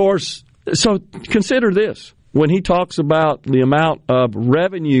that's, of course, so consider this. When he talks about the amount of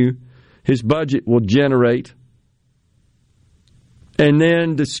revenue his budget will generate and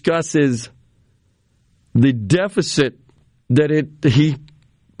then discusses the deficit that he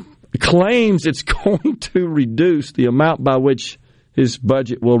claims it's going to reduce, the amount by which his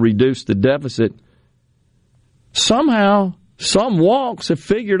budget will reduce the deficit, somehow some wonks have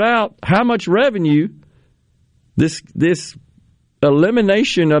figured out how much revenue this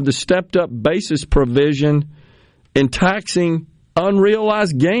elimination of the stepped-up basis provision and taxing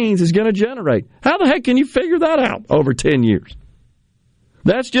unrealized gains is going to generate. How the heck can you figure that out over 10 years?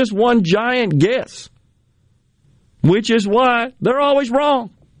 That's just one giant guess, which is why they're always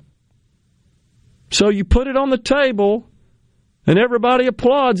wrong. So you put it on the table, and everybody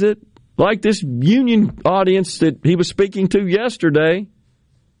applauds it, like this union audience that he was speaking to yesterday.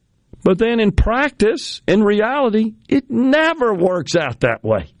 But then in practice, in reality, it never works out that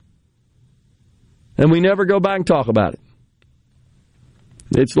way. And we never go back and talk about it.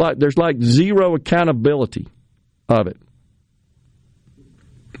 It's like there's like zero accountability of it.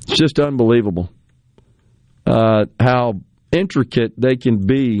 It's just unbelievable how intricate they can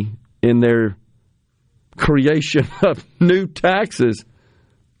be in their creation of new taxes,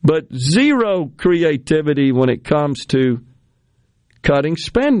 but zero creativity when it comes to cutting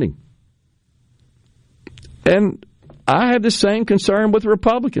spending. And I have the same concern with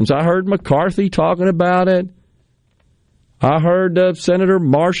Republicans. I heard McCarthy talking about it. I heard Senator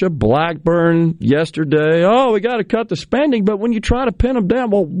Marsha Blackburn yesterday. Oh, we got to cut the spending, but when you try to pin them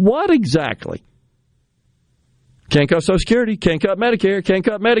down, well, what exactly? Can't cut Social Security, can't cut Medicare, can't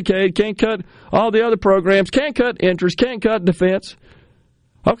cut Medicaid, can't cut all the other programs, can't cut interest, can't cut defense.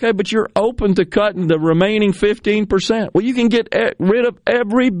 Okay, but you're open to cutting the remaining 15%. Well, you can get rid of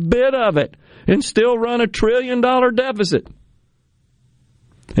every bit of it and still run $1 trillion deficit.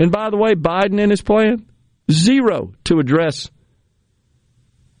 And by the way, Biden in his plan, zero to address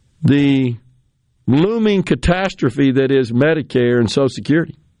the looming catastrophe that is Medicare and Social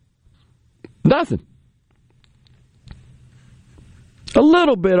Security. Nothing. A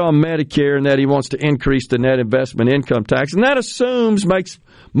little bit on Medicare in that he wants to increase the net investment income tax, and that makes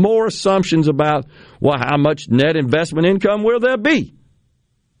more assumptions about, well, how much net investment income will there be?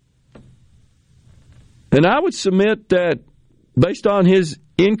 And I would submit that based on his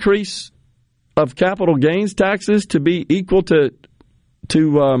increase of capital gains taxes to be equal to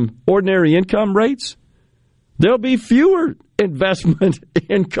ordinary income rates, there'll be fewer investment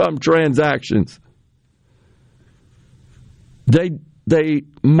income transactions. They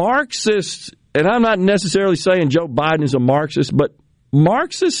Marxists, and I'm not necessarily saying Joe Biden is a Marxist, but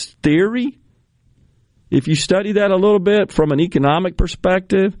Marxist theory, if you study that a little bit from an economic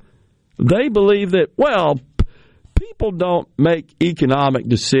perspective, they believe that, well, people don't make economic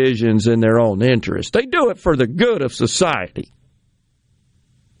decisions in their own interest. They do it for the good of society.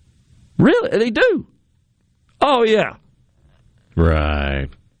 Really? They do. Oh, yeah. Right.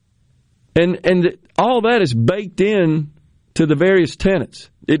 And all that is baked in to the various tenets.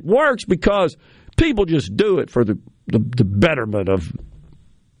 It works because people just do it for the betterment of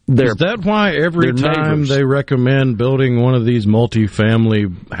their Is that why every time neighbors. They recommend building one of these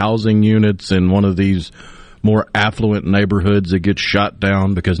multifamily housing units in one of these more affluent neighborhoods, it gets shot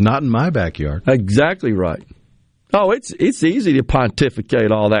down because not in my backyard? Exactly right. Oh, it's easy to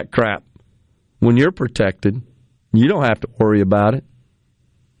pontificate all that crap. When you're protected, you don't have to worry about it.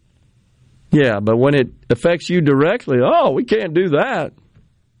 Yeah, but when it affects you directly, oh, we can't do that.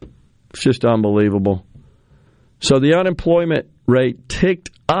 It's just unbelievable. So the unemployment rate ticked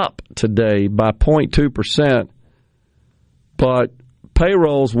up today by 0.2%, but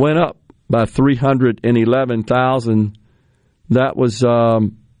payrolls went up by 311,000. That was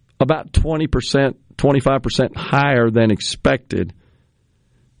about 20%, 25% higher than expected.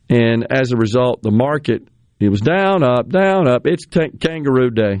 And as a result, the market, it was down, up, down, up. It's kangaroo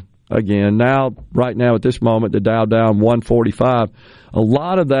day. Again, right now at this moment, the Dow down 145. A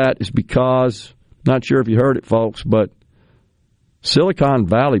lot of that is because, not sure if you heard it, folks, but Silicon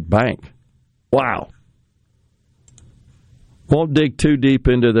Valley Bank. Wow. Won't dig too deep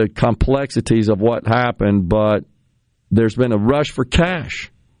into the complexities of what happened, but there's been a rush for cash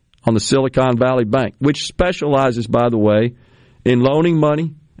on the Silicon Valley Bank, which specializes, by the way, in loaning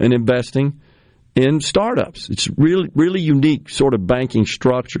money and investing in startups. It's really, really unique sort of banking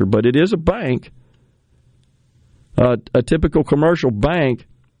structure, but it is a bank, a typical commercial bank.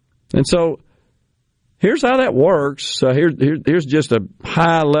 And so here's how that works. Here's just a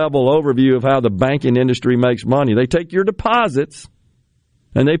high-level overview of how the banking industry makes money. They take your deposits,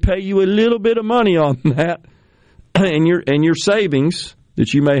 and they pay you a little bit of money on that and your savings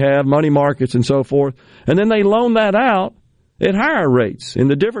that you may have, money markets and so forth, and then they loan that out at higher rates. And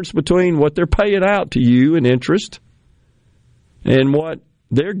the difference between what they're paying out to you in interest and what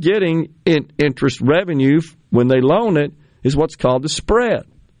they're getting in interest revenue when they loan it is what's called the spread.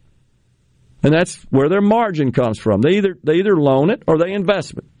 And that's where their margin comes from. They either loan it or they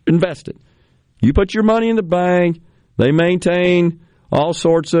invest it. You put your money in the bank, they maintain all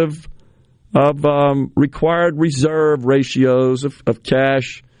sorts of required reserve ratios of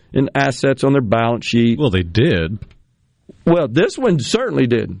cash and assets on their balance sheet. Well, they did. Well, this one certainly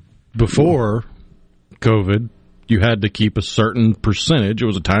did. Before COVID, you had to keep a certain percentage. It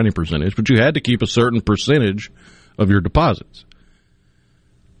was a tiny percentage, but you had to keep a certain percentage of your deposits.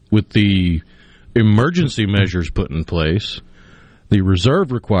 With the emergency measures put in place, the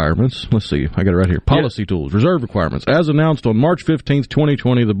reserve requirements, let's see, I got it right here, policy tools, reserve requirements. As announced on March 15th,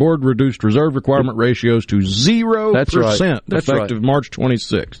 2020, the board reduced reserve requirement ratios to 0%. That's right. Effective March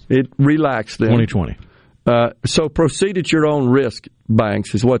 26th. It relaxed them. 2020. So proceed at your own risk,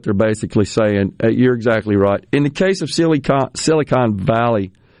 banks, is what they're basically saying. You're exactly right. In the case of Silicon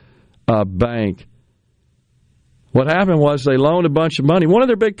Valley Bank, what happened was they loaned a bunch of money. One of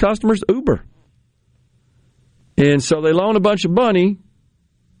their big customers, Uber. And so they loaned a bunch of money.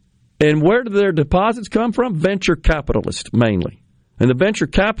 And where do their deposits come from? Venture capitalists, mainly. And the venture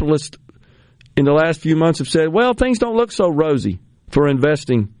capitalists in the last few months have said, well, things don't look so rosy for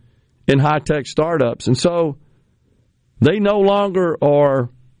investing in high-tech startups. And so they no longer are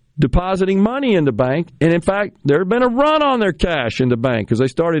depositing money in the bank. And, in fact, there had been a run on their cash in the bank because they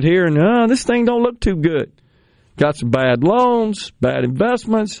started hearing, this thing don't look too good. Got some bad loans, bad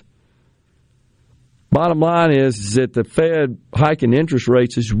investments. Bottom line is that the Fed hiking interest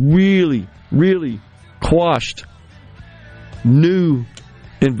rates has really, really quashed new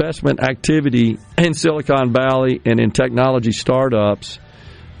investment activity in Silicon Valley and in technology startups.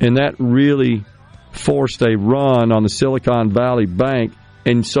 And that really forced a run on the Silicon Valley Bank.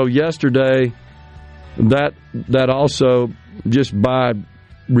 And so yesterday, that also, just by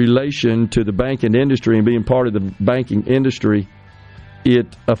relation to the banking industry and being part of the banking industry,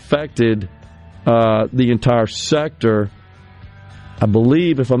 it affected the entire sector. I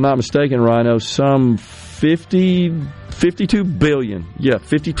believe, if I'm not mistaken, Rhino, some 52 billion. Yeah,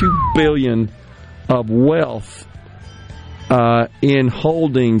 52 billion of wealth in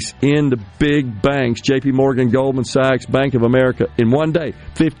holdings in the big banks, J.P. Morgan, Goldman Sachs, Bank of America, in one day,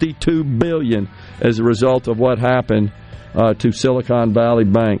 52 billion as a result of what happened to Silicon Valley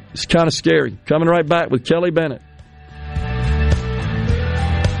Bank. It's kind of scary. Coming right back with Kelly Bennett.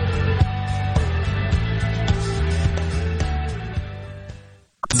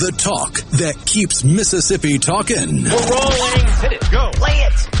 The talk that keeps Mississippi talking. We're rolling. Hit it. Go. Play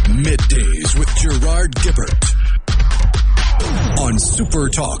it. Middays with Gerard Gibert on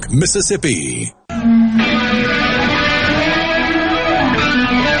SuperTalk Mississippi.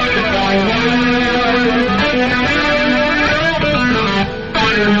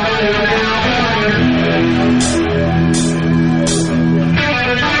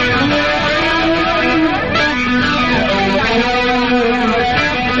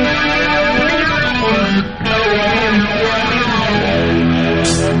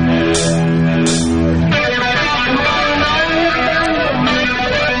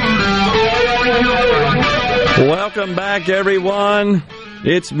 Welcome back, everyone.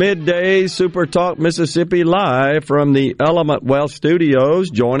 It's Middays, SuperTalk Mississippi, live from the Element Wealth Studios.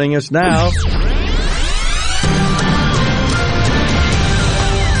 Joining us now,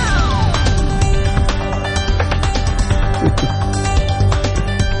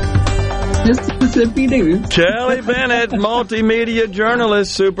 Mississippi News. Kelly Bennett, Multimedia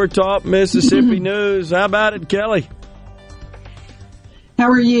Journalist, SuperTalk Mississippi News. How about it, Kelly? How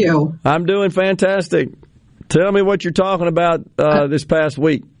are you? I'm doing fantastic. Tell me what you're talking about this past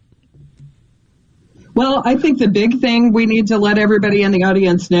week. Well, I think the big thing we need to let everybody in the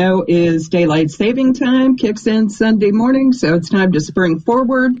audience know is daylight saving time kicks in Sunday morning, so it's time to spring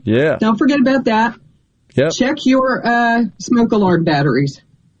forward. Yeah. Don't forget about that. Yep. Check your smoke alarm batteries.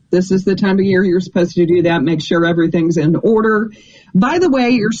 This is the time of year you're supposed to do that. Make sure everything's in order. By the way,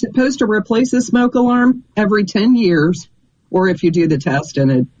 you're supposed to replace a smoke alarm every 10 years, or if you do the test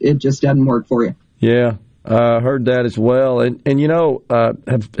and it just doesn't work for you. Yeah. Heard that as well. And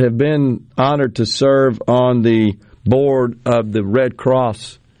have been honored to serve on the board of the Red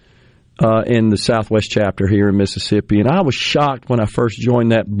Cross in the Southwest chapter here in Mississippi. And I was shocked when I first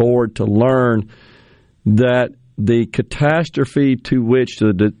joined that board to learn that the catastrophe to which,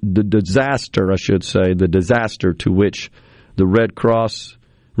 the disaster, I should say, the disaster to which the Red Cross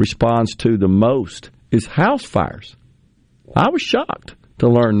responds to the most is house fires. I was shocked to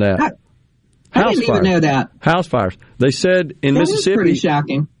learn that. I didn't even know that. House fires. They said in Mississippi. That is pretty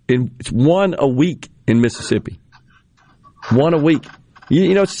shocking. It's one a week in Mississippi. One a week.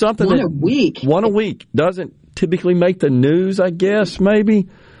 It's something One a week. One a week. Doesn't typically make the news, I guess, maybe.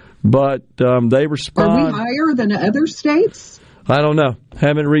 But they respond. Are we higher than other states? I don't know.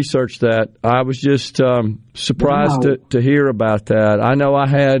 Haven't researched that. I was just surprised to hear about that. I know I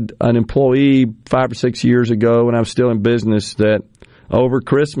had an employee 5 or 6 years ago when I was still in business that over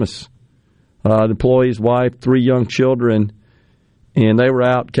Christmas, the employee's wife, 3 young children, and they were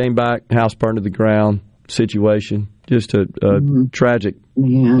out, came back, house burned to the ground situation. Just a tragic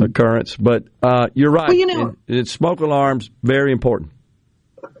occurrence. But you're right. Well, smoke alarms, very important.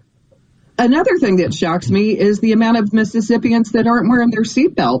 Another thing that shocks me is the amount of Mississippians that aren't wearing their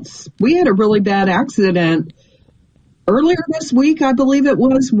seatbelts. We had a really bad accident earlier this week, I believe it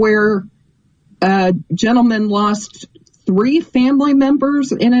was, where a gentleman lost 3 family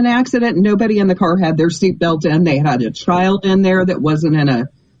members in an accident. Nobody in the car had their seatbelt in. They had a child in there that wasn't in a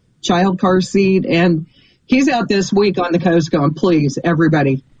child car seat. And he's out this week on the coast going, please,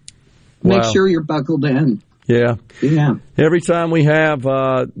 everybody, make sure you're buckled in. Yeah. Every time we have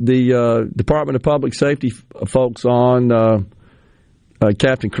the Department of Public Safety folks on,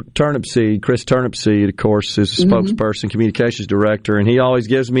 Captain Turnipseed, Chris Turnipseed, of course, is a spokesperson, communications director, and he always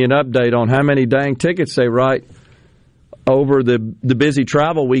gives me an update on how many dang tickets they write over the busy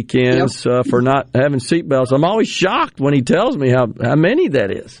travel weekends for not having seatbelts. I'm always shocked when he tells me how many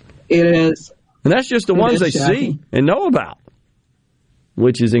that is. It is. And that's just the ones they see and know about,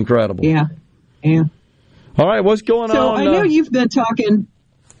 which is incredible. Yeah. All right, what's going on? So I know you've been talking.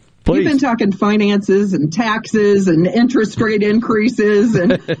 Please. You've been talking finances and taxes and interest rate increases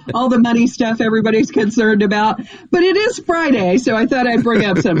and all the money stuff everybody's concerned about. But it is Friday, so I thought I'd bring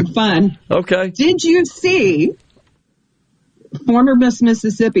up some fun. Okay. Did you see former Miss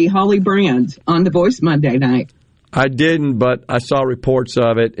Mississippi Holly Brand on The Voice Monday night? I didn't, but I saw reports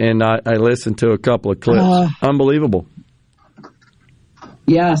of it, and I listened to a couple of clips. Unbelievable.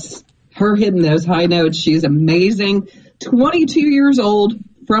 Yes. Her hitting those high notes. She's amazing. 22 years old,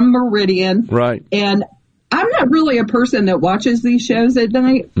 from Meridian. Right. And I'm not really a person that watches these shows at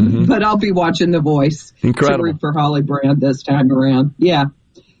night, but I'll be watching The Voice. Incredible. To root for Holly Brand this time around. Yeah.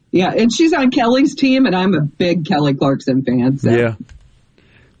 And she's on Kelly's team, and I'm a big Kelly Clarkson fan. So. Yeah.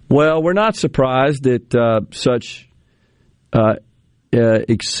 Well, we're not surprised at such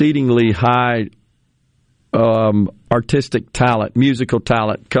exceedingly high artistic talent, musical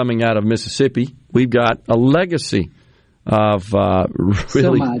talent coming out of Mississippi. We've got a legacy of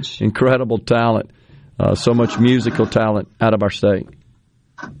really incredible talent, so much musical talent out of our state.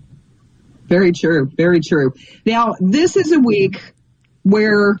 Very true. Very true. Now, this is a week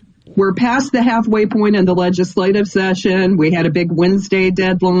where we're past the halfway point in the legislative session. We had a big Wednesday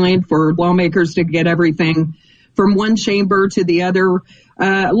deadline for lawmakers to get everything from one chamber to the other.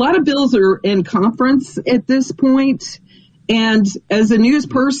 A lot of bills are in conference at this point. And as a news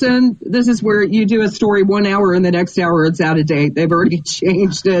person, this is where you do a story 1 hour and the next hour it's out of date. They've already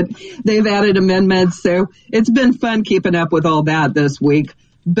changed it. They've added amendments. So it's been fun keeping up with all that this week.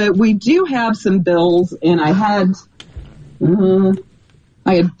 But we do have some bills, and I had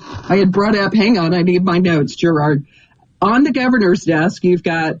brought up, hang on, I need my notes, Gerard. On the governor's desk, you've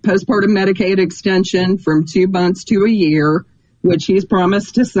got postpartum Medicaid extension from 2 months to a year, which he's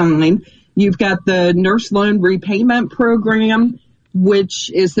promised to sign. You've got the nurse loan repayment program,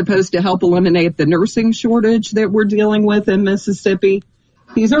 which is supposed to help eliminate the nursing shortage that we're dealing with in Mississippi.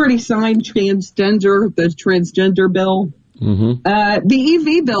 He's already signed the transgender bill.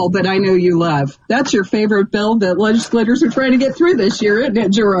 The EV bill that I know you love. That's your favorite bill that legislators are trying to get through this year, isn't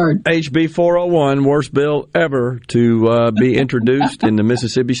it, Gerard? HB 401, worst bill ever to be introduced in the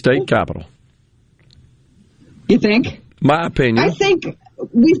Mississippi State Capitol. You think? My opinion. I think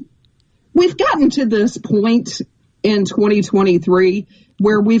we've gotten to this point in 2023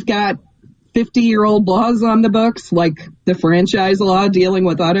 where we've got 50-year-old laws on the books, like the franchise law dealing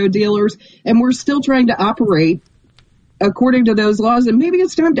with auto dealers, and we're still trying to operate according to those laws, and maybe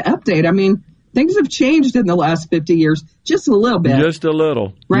it's time to update. I mean, things have changed in the last 50 years, just a little bit. Just a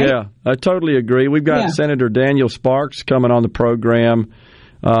little, right? Yeah, I totally agree. We've got Senator Danielle Sparks coming on the program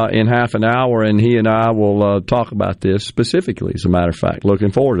in half an hour, and he and I will talk about this specifically, as a matter of fact.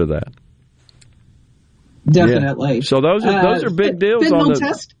 Looking forward to that. Definitely. Yeah. So those are big deals on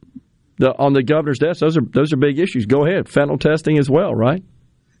test. On the governor's desk. Those are big issues. Go ahead. Fentanyl testing as well, right?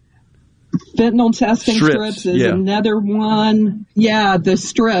 Fentanyl testing strips is another one. Yeah, the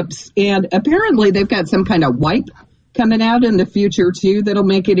strips. And apparently they've got some kind of wipe coming out in the future, too, that'll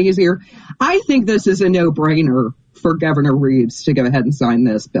make it easier. I think this is a no-brainer for Governor Reeves to go ahead and sign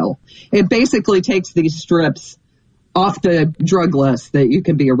this bill. It basically takes these strips off the drug list that you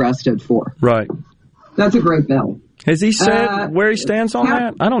can be arrested for. Right. That's a great bill. Has he said where he stands on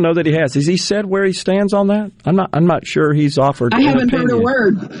that? I don't know that he has. Has he said where he stands on that? I'm not sure he's offered. I haven't heard a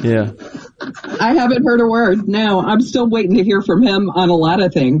word. Yeah. I haven't heard a word. No, I'm still waiting to hear from him on a lot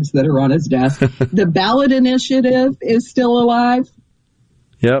of things that are on his desk. The ballot initiative is still alive.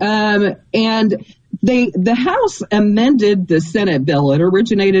 Yep. And the House amended the Senate bill. It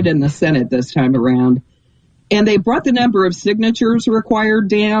originated in the Senate this time around. And they brought the number of signatures required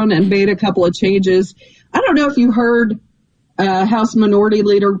down and made a couple of changes. I don't know if you heard House Minority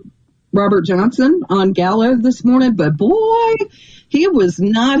Leader Robert Johnson on Gallo this morning, but boy, he was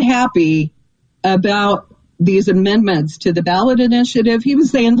not happy about these amendments to the ballot initiative. He was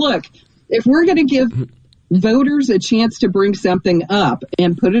saying, look, if we're going to give voters a chance to bring something up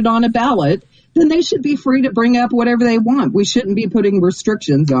and put it on a ballot, then they should be free to bring up whatever they want. We shouldn't be putting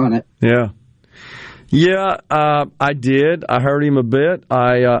restrictions on it. Yeah. Yeah, I did. I heard him a bit.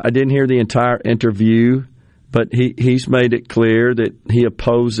 I didn't hear the entire interview, but he's made it clear that he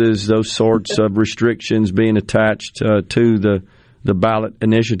opposes those sorts of restrictions being attached to the ballot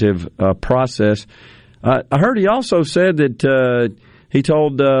initiative process. I heard he also said that he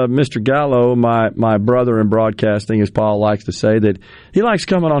told Mr. Gallo, my brother in broadcasting, as Paul likes to say, that he likes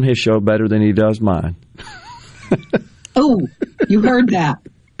coming on his show better than he does mine. Oh, you heard that.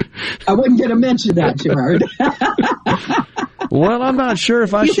 I wasn't going to mention that, Gerard. Well, I'm not sure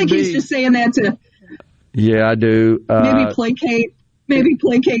if I should be. You think he's just saying that to... Yeah, I do. Maybe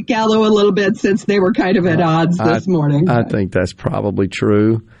placate Gallo a little bit since they were kind of at odds this morning. I think that's probably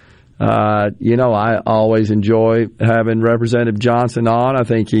true. I always enjoy having Representative Johnson on. I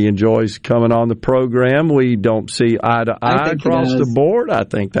think he enjoys coming on the program. We don't see eye to eye across the board. I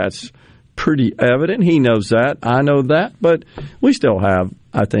think that's pretty evident. He knows that. I know that. But we still have,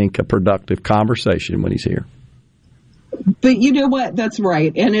 I think, a productive conversation when he's here. But you know what? That's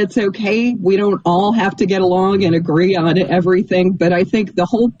right. And it's okay. We don't all have to get along and agree on everything. But I think the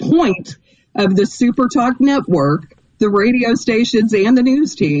whole point of the SuperTalk network, the radio stations and the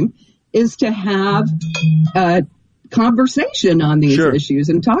news team, is to have a conversation on these issues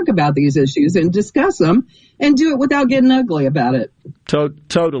and talk about these issues and discuss them and do it without getting ugly about it.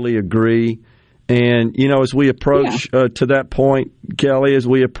 Totally agree. And, as we approach to that point, Kelly, as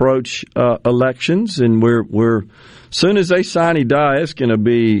we approach elections, and we're soon as they sine die, it's going to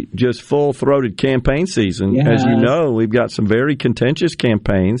be just full-throated campaign season. Yes. As you know, we've got some very contentious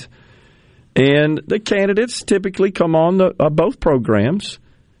campaigns. And the candidates typically come on both programs.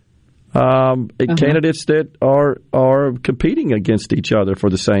 Candidates that are competing against each other for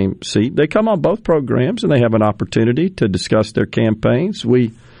the same seat. They come on both programs, and they have an opportunity to discuss their campaigns.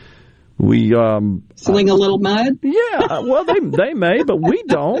 We sling a little mud. Yeah, well, they may, but we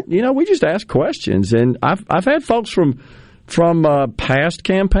don't. We just ask questions, and I've had folks from past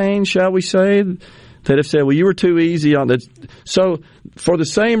campaigns, shall we say, that have said, "Well, you were too easy on that." So for the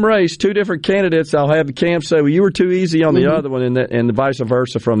same race, two different candidates, I'll have the camp say, "Well, you were too easy on the other one," and the vice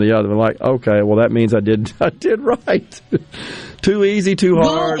versa from the other one. Like, okay, well, that means I did right. Too easy, too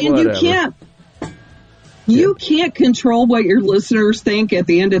hard. Well, and whatever. You can't control what your listeners think at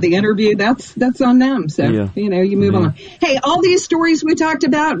the end of the interview. That's on them. So, you move on. Hey, all these stories we talked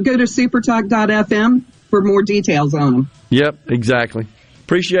about, go to supertalk.fm for more details on them. Yep, exactly.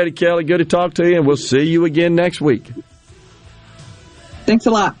 Appreciate it, Kelly. Good to talk to you, and we'll see you again next week. Thanks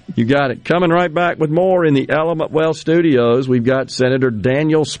a lot. You got it. Coming right back with more in the Element Well studios. We've got Senator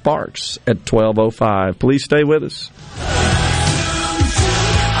Daniel Sparks at 12:05. Please stay with us.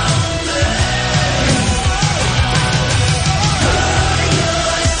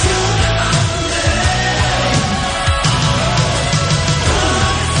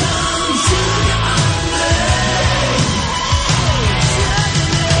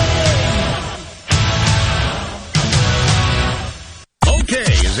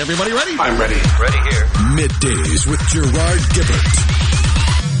 Everybody ready? I'm ready. Ready here. Middays with Gerard Gibert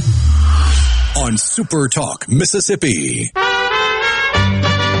on SuperTalk Mississippi.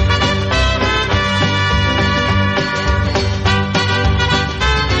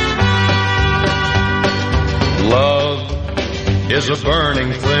 Love is a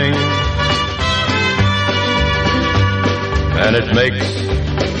burning thing, and it makes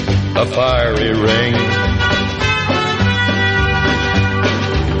a fiery ring.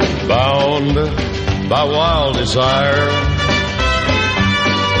 Bound by wild desire,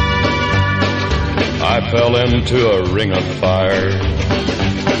 I fell into a ring of fire.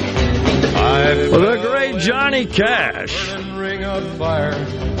 The great Johnny Cash. Ring of fire.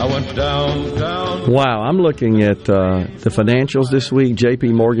 I went down. Wow, I'm looking at the financials this week.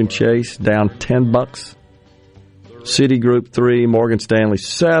 J.P. Morgan Chase down $10. Citigroup 3, Morgan Stanley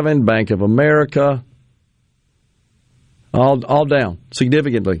 7, Bank of America all down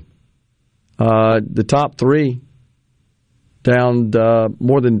significantly. The top 3 down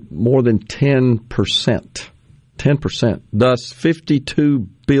more than 10%. 10%. Thus $52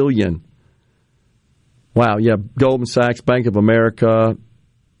 billion. Wow, yeah, Goldman Sachs, Bank of America,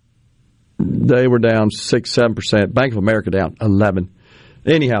 they were down 6-7%. Bank of America down 11%.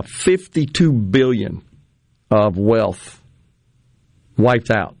 Anyhow, $52 billion of wealth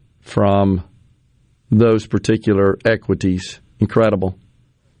wiped out from those particular equities. Incredible.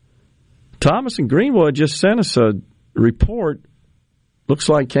 Thomas in Greenwood just sent us a report, looks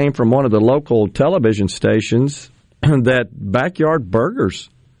like came from one of the local television stations, that Backyard Burgers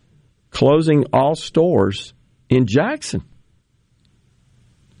closing all stores in Jackson.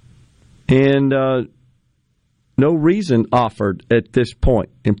 And no reason offered at this point.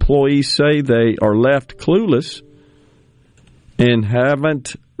 Employees say they are left clueless and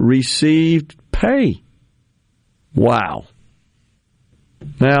haven't received pay. Wow.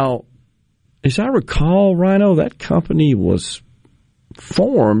 Now, as I recall, Rhino, that company was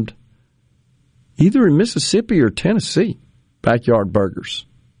formed either in Mississippi or Tennessee, Backyard Burgers.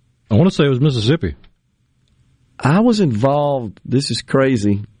 I want to say it was Mississippi. I was involved, this is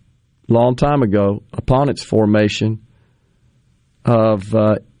crazy, long time ago, upon its formation, of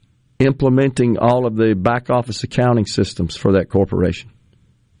implementing all of the back office accounting systems for that corporation.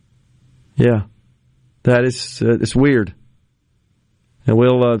 Yeah, that is it's weird. And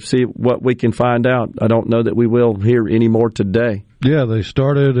we'll see what we can find out. I don't know that we will hear any more today. Yeah, they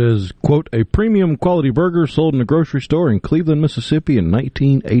started as, quote, a premium quality burger sold in a grocery store in Cleveland, Mississippi in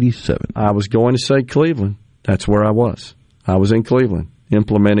 1987. I was going to say Cleveland. That's where I was. I was in Cleveland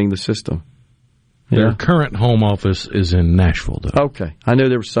implementing the system. Their current home office is in Nashville, though. Okay. I knew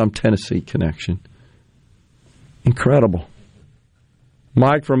there was some Tennessee connection. Incredible.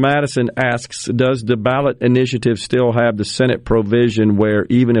 Mike from Madison asks, does the ballot initiative still have the Senate provision where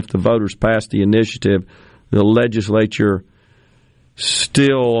even if the voters pass the initiative, the legislature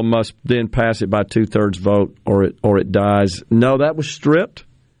still must then pass it by 2/3 vote or it dies? No, that was stripped,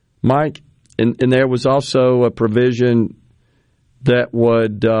 Mike. And there was also a provision that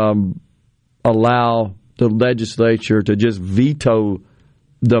would allow the legislature to just veto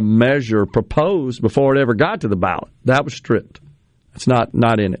the measure proposed before it ever got to the ballot. That was stripped. It's not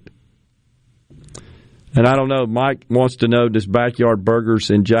in it. And I don't know, Mike wants to know, does Backyard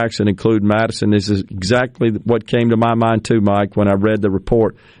Burgers in Jackson include Madison? This is exactly what came to my mind too, Mike, when I read the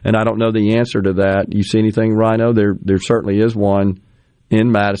report. And I don't know the answer to that. You see anything, Rhino? There certainly is one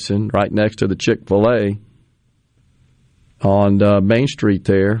in Madison, right next to the Chick-fil-A on Main Street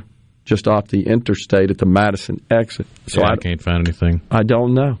there, just off the interstate at the Madison exit. So I can't find anything. I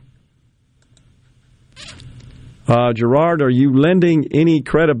don't know. Gerard, are you lending any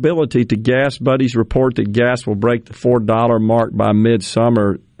credibility to Gas Buddy's report that gas will break the $4 mark by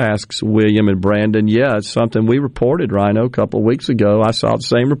midsummer, asks William and Brandon. Yeah, it's something we reported, Rhino, a couple of weeks ago. I saw the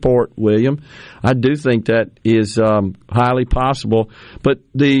same report, William. I do think that is highly possible. But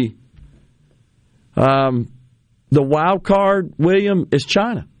the wild card, William, is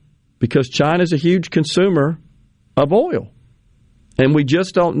China, because China is a huge consumer of oil. And we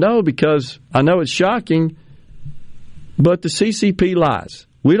just don't know, because I know it's shocking, but the CCP lies.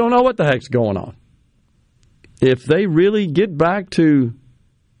 We don't know what the heck's going on. If they really get back to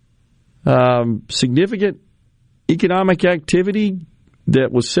significant economic activity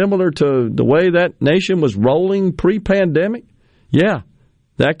that was similar to the way that nation was rolling pre-pandemic, yeah,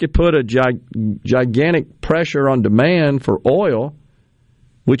 that could put a gigantic pressure on demand for oil,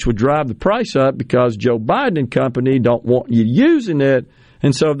 which would drive the price up because Joe Biden and company don't want you using it.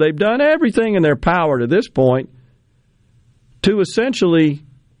 And so they've done everything in their power to this point to essentially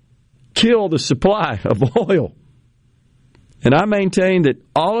kill the supply of oil. And I maintain that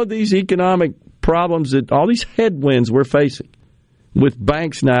all of these economic problems, that all these headwinds we're facing with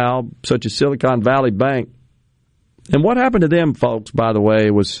banks now, such as Silicon Valley Bank, and what happened to them, folks, by the way,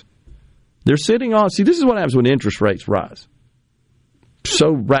 was they're sitting on, see, this is what happens when interest rates rise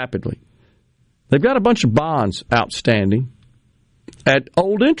so rapidly. They've got a bunch of bonds outstanding, at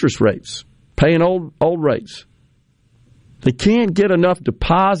old interest rates, paying old rates. They can't get enough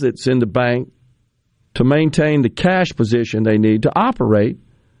deposits in the bank to maintain the cash position they need to operate,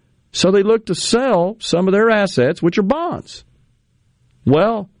 so they look to sell some of their assets, which are bonds.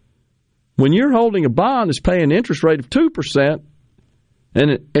 Well, when you're holding a bond that's paying an interest rate of 2%, and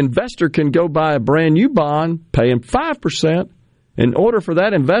an investor can go buy a brand new bond paying 5%, in order for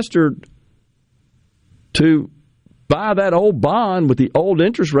that investor to buy that old bond with the old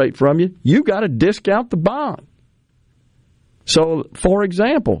interest rate from you, you got to discount the bond. So, for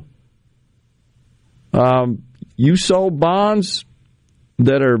example, you sold bonds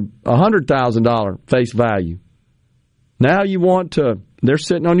that are $100,000 face value. Now you want to, they're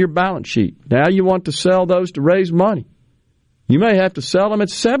sitting on your balance sheet. Now you want to sell those to raise money. You may have to sell them at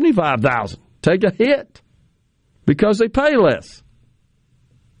 $75,000. Take a hit because they pay less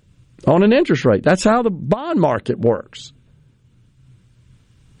on an interest rate. That's how the bond market works.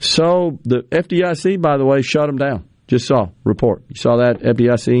 So the FDIC, by the way, shut them down. Just saw a report. You saw that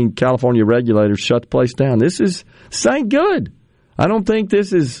FDIC and California regulators shut the place down. This ain't good. I don't think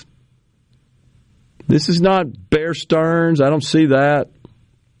this is not Bear Stearns. I don't see that.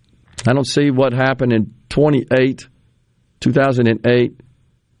 I don't see what happened in 2008,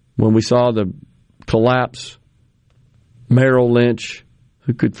 when we saw the collapse. Merrill Lynch,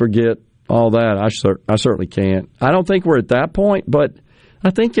 who could forget all that? I certainly can't. I don't think we're at that point, but I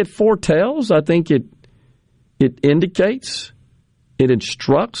think it foretells. I think it indicates, it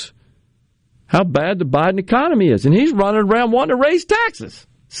instructs how bad the Biden economy is. And he's running around wanting to raise taxes.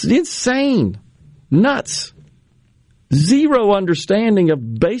 It's insane. Nuts. Zero understanding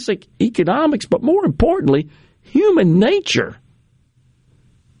of basic economics, but more importantly, human nature,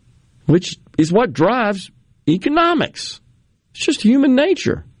 which is what drives economics. It's just human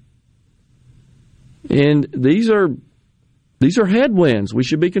nature. And these are headwinds we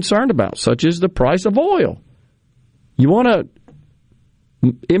should be concerned about, such as the price of oil. You want to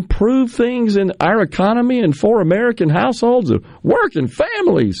improve things in our economy and for American households, working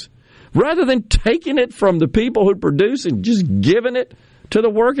families, rather than taking it from the people who produce and just giving it to the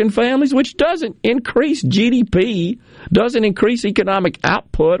working families, which doesn't increase GDP, doesn't increase economic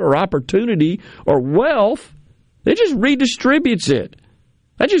output or opportunity or wealth. It just redistributes it.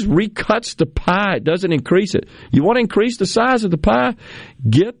 That just recuts the pie. It doesn't increase it. You want to increase the size of the pie?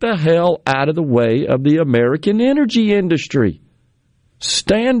 Get the hell out of the way of the American energy industry.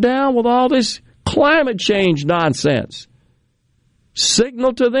 Stand down with all this climate change nonsense.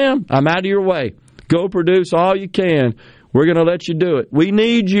 Signal to them, I'm out of your way. Go produce all you can. We're going to let you do it. We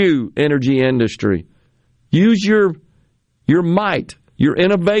need you, energy industry. Use your might, your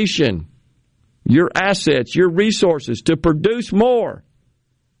innovation, your assets, your resources to produce more.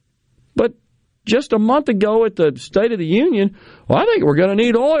 But just a month ago at the State of the Union, I think we're going to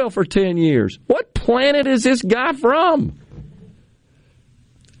need oil for 10 years. What planet is this guy from?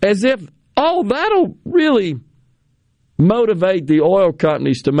 As if, that'll really motivate the oil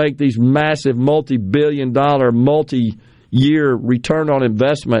companies to make these massive multi-billion-dollar, multi-year return on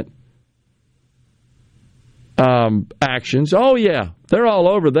investment actions. Oh, yeah, they're all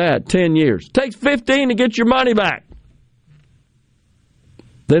over that. 10 years. Takes 15 to get your money back.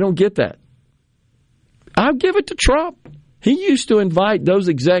 They don't get that. I'll give it to Trump. He used to invite those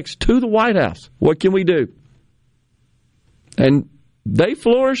execs to the White House. What can we do? And they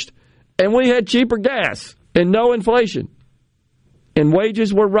flourished, and we had cheaper gas and no inflation. And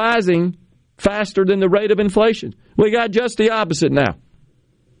wages were rising faster than the rate of inflation. We got just the opposite now.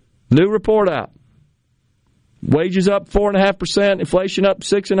 New report out. Wages up 4.5%, inflation up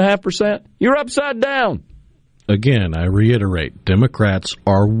 6.5%. You're upside down. Again, I reiterate, Democrats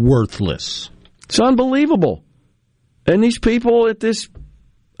are worthless. It's unbelievable. And these people at this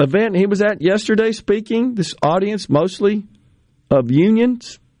event he was at yesterday speaking, this audience mostly of union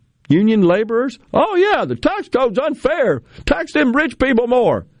laborers. Oh, yeah, the tax code's unfair. Tax them rich people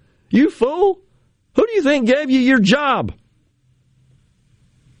more. You fool. Who do you think gave you your job?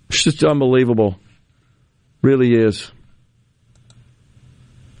 It's just unbelievable. Really is.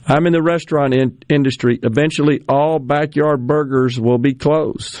 I'm in the restaurant industry. Eventually, all backyard burgers will be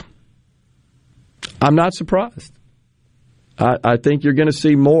closed. I'm not surprised. I think you're going to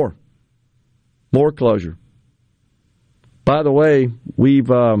see more closure. By the way, we've...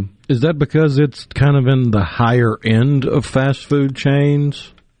 Is that because it's kind of in the higher end of fast food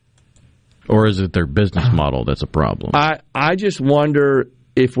chains? Or is it their business model that's a problem? I just wonder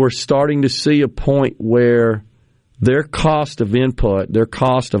if we're starting to see a point where their cost of input, their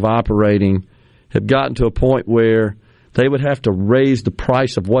cost of operating, have gotten to a point where they would have to raise the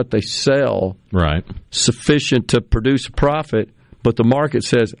price of what they sell right, sufficient to produce a profit but the market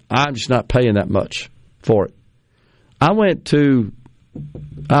says, I'm just not paying that much for it. I went to,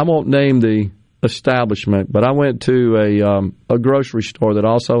 I won't name the establishment, but I went to a grocery store that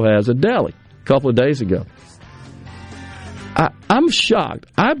also has a deli a couple of days ago. I'm shocked.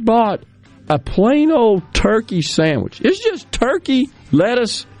 I bought a plain old turkey sandwich. It's just turkey,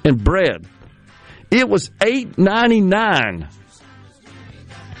 lettuce, and bread. It was $8.99.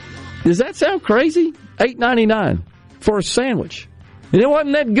 Does that sound crazy? $8.99 for a sandwich. And it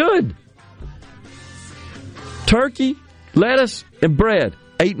wasn't that good. Turkey, lettuce, and bread,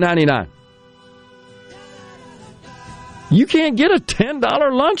 $8.99. You can't get a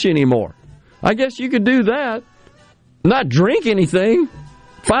 $10 lunch anymore. I guess you could do that. Not drink anything.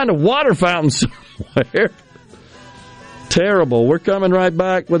 Find a water fountain somewhere. Terrible. We're coming right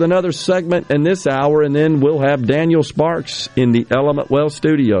back with another segment in this hour, and then we'll have Daniel Sparks in the Element Well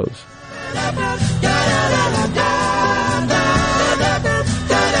Studios.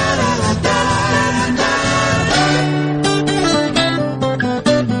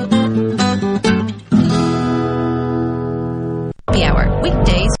 The hour,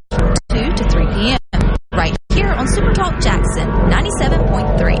 weekdays from 2 to 3 p.m. right here on SuperTalk Jackson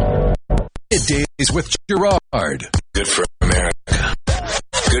 97.3. Middays with Gerard. Good for America.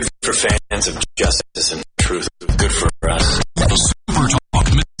 Good for fans of justice and truth. Good for us.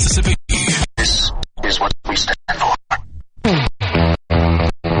 SuperTalk Mississippi. This is what we stand for.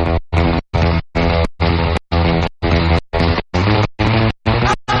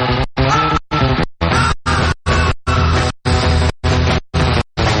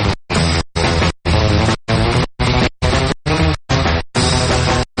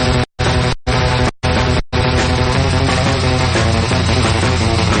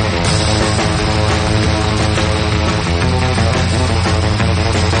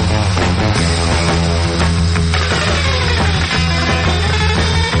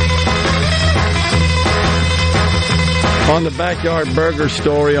 On the Backyard Burger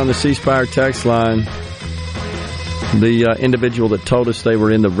story on the C Spire text line, the individual that told us they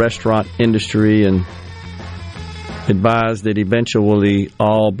were in the restaurant industry and advised that eventually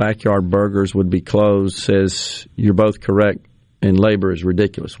all Backyard Burgers would be closed says you're both correct and labor is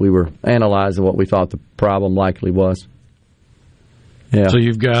ridiculous. We were analyzing what we thought the problem likely was. Yeah. So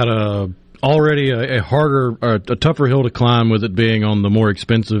you've got already a harder, a tougher hill to climb with it being on the more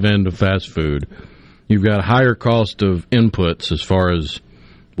expensive end of fast food. You've got a higher cost of inputs as far as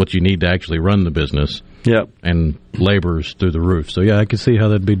what you need to actually run the business. Yep. And labor's through the roof. So, yeah, I can see how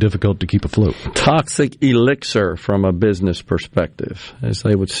that'd be difficult to keep afloat. Toxic elixir from a business perspective, as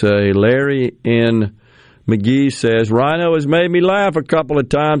they would say. Larry in McGee says, Rhino has made me laugh a couple of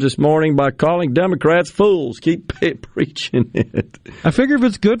times this morning by calling Democrats fools. Keep preaching it. I figure if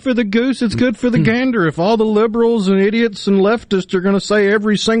it's good for the goose, it's good for the gander. If all the liberals and idiots and leftists are going to say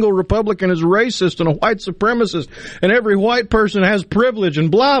every single Republican is racist and a white supremacist and every white person has privilege and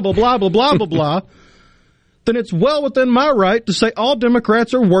blah, blah, blah, blah, blah, blah, blah, then it's well within my right to say all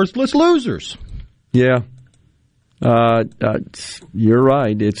Democrats are worthless losers. Yeah. You're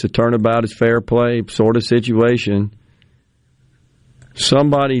right. It's a turnabout is fair play sort of situation.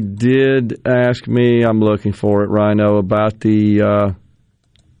 Somebody did ask me, I'm looking for it, Rhino, about the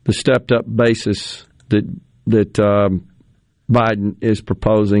stepped up basis that Biden is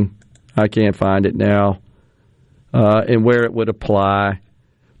proposing. I can't find it now, and where it would apply.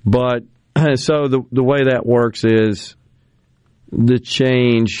 But so the way that works is the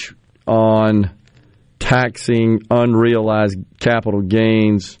change on taxing unrealized capital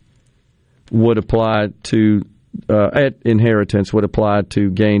gains would apply to at inheritance would apply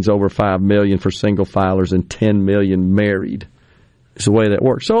to gains over $5 million for single filers and $10 million married. It's the way that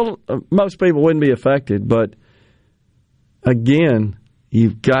works. So most people wouldn't be affected, but again,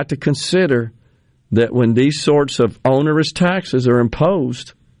 you've got to consider that when these sorts of onerous taxes are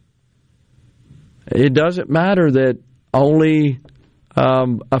imposed, it doesn't matter that only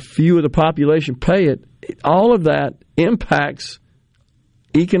a few of the population pay it. All of that impacts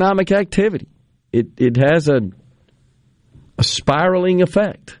economic activity. It has a spiraling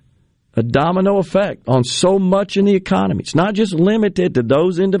effect, a domino effect on so much in the economy. It's not just limited to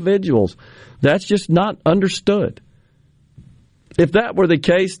those individuals. That's just not understood. If that were the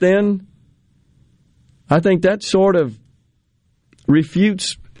case, then I think that sort of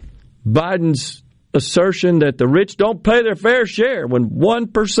refutes Biden's assertion that the rich don't pay their fair share when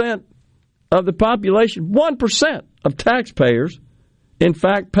 1% of the population, 1% of taxpayers, in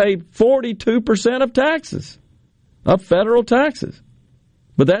fact, pay 42% of taxes, of federal taxes.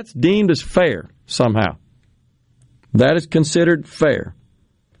 But that's deemed as fair somehow. That is considered fair,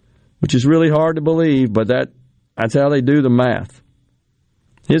 which is really hard to believe, but that's how they do the math.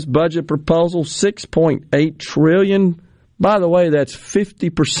 His budget proposal, $6.8 trillion. By the way, that's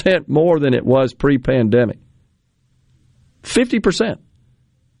 50% more than it was pre-pandemic. 50%.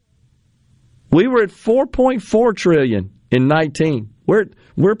 We were at $4.4 trillion in 19.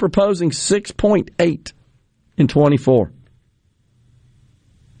 We're proposing $6.8 in 24.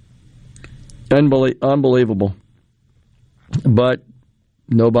 Unbelievable. But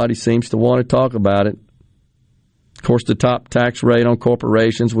nobody seems to want to talk about it. Of course, the top tax rate on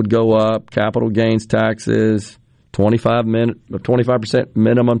corporations would go up, capital gains taxes, 25%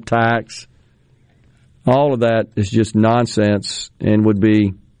 minimum tax. All of that is just nonsense and would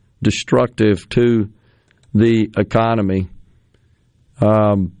be destructive to the economy.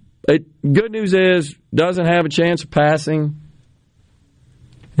 Good news is, doesn't have a chance of passing,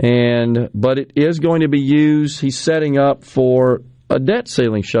 but it is going to be used. He's setting up for a debt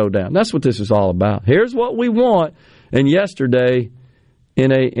ceiling showdown. That's what this is all about. Here's what we want. And yesterday,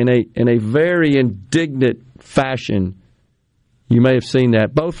 in a very indignant fashion, you may have seen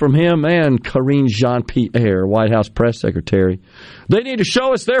that, both from him and Karine Jean-Pierre, White House press secretary. They need to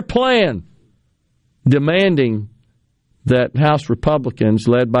show us their plan, demanding that House Republicans,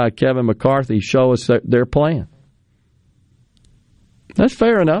 led by Kevin McCarthy, show us their plan. That's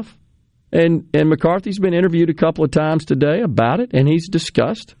fair enough. And McCarthy's been interviewed a couple of times today about it, and he's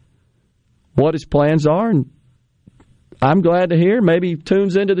discussed what his plans are. And I'm glad to hear, maybe he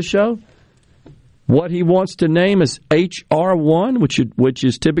tunes into the show, what he wants to name as HR1, which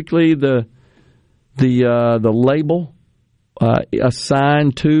is typically the label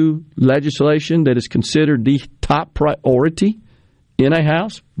assigned to legislation that is considered the top priority in a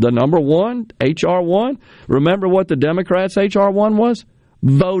House. The number one, HR1. Remember what the Democrats' HR1 was?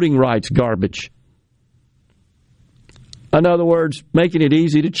 Voting rights garbage. In other words, making it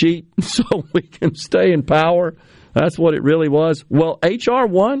easy to cheat so we can stay in power. That's what it really was. Well,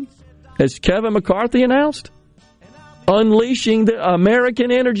 HR1, as Kevin McCarthy announced, unleashing the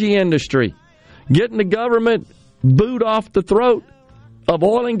American energy industry, getting the government boot off the throat of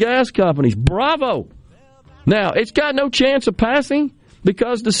oil and gas companies. Bravo! Now, it's got no chance of passing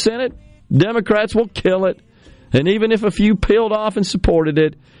because the Senate Democrats will kill it. And even if a few peeled off and supported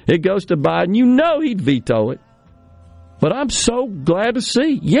it, it goes to Biden. You know he'd veto it. But I'm so glad to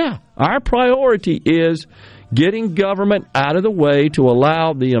see, our priority is getting government out of the way to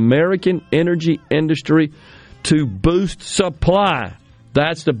allow the American energy industry to boost supply.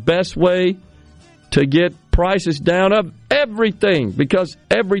 That's the best way to get prices down of everything, because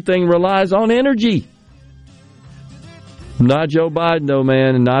everything relies on energy. Not Joe Biden, though,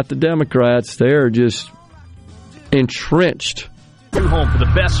 man, and not the Democrats. They're just entrenched. Your home for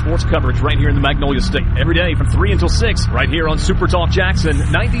the best sports coverage right here in the Magnolia State. Every day from 3 until 6, right here on SuperTalk Jackson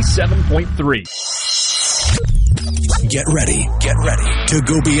 97.3. Get ready to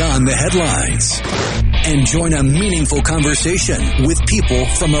go beyond the headlines and join a meaningful conversation with people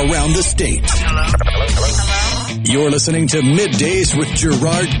from around the state. Hello. You're listening to MidDays with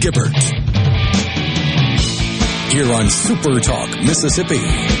Gerard Gibert here on SuperTalk Mississippi.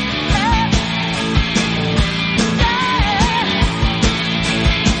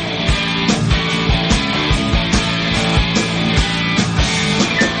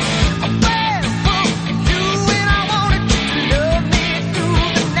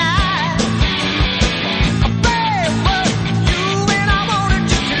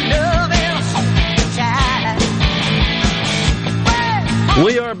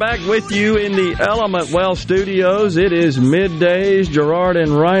 We are back with you in the Element Well Studios. It is MidDays. Gerard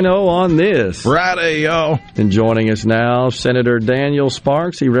and Rhino on this Friday, y'all. And joining us now, Senator Daniel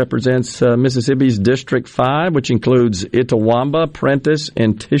Sparks. He represents Mississippi's District 5, which includes Itawamba, Prentiss,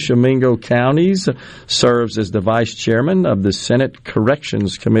 and Tishomingo counties. Serves as the vice chairman of the Senate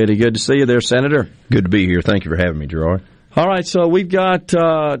Corrections Committee. Good to see you there, Senator. Good to be here. Thank you for having me, Gerard. All right, so we've got,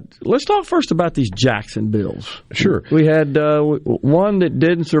 let's talk first about these Jackson bills. Sure. We had one that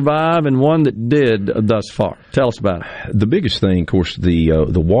didn't survive and one that did thus far. Tell us about it. The biggest thing, of course, the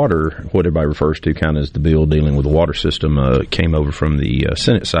water, what everybody refers to kind of as the bill dealing with the water system, came over from the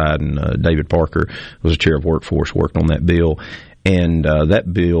Senate side, and David Parker was the chair of workforce, worked on that bill. And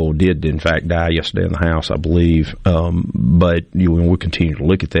that bill did, in fact, die yesterday in the House, I believe. But we'll continue to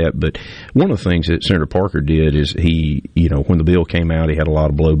look at that. But one of the things that Senator Parker did is he, when the bill came out, he had a lot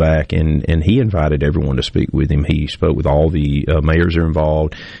of blowback, and he invited everyone to speak with him. He spoke with all the mayors that are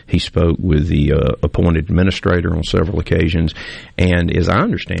involved. He spoke with the appointed administrator on several occasions. And as I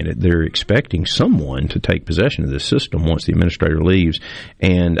understand it, they're expecting someone to take possession of this system once the administrator leaves.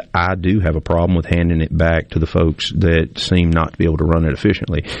 And I do have a problem with handing it back to the folks that seem not not to be able to run it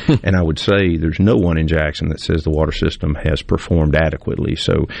efficiently. And I would say there's no one in Jackson that says the water system has performed adequately.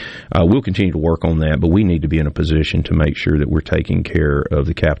 So we'll continue to work on that, but we need to be in a position to make sure that we're taking care of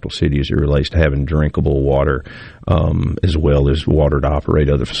the capital city as it relates to having drinkable water, as well as water to operate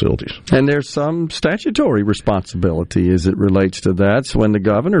other facilities. And there's some statutory responsibility as it relates to that. So when the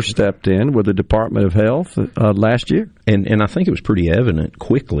governor stepped in with the Department of Health last year. And I think it was pretty evident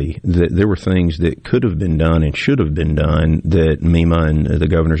quickly that there were things that could have been done and should have been done that MEMA and the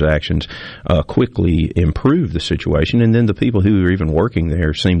governor's actions quickly improved the situation. And then the people who are even working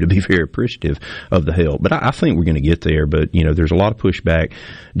there seem to be very appreciative of the help. But I think we're going to get there. But, there's a lot of pushback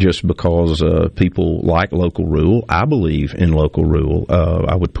just because people like local rule. I believe in local rule.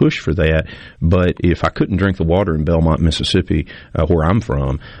 I would push for that. But if I couldn't drink the water in Belmont, Mississippi, where I'm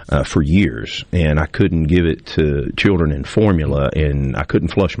from, for years, and I couldn't give it to children in formula, and I couldn't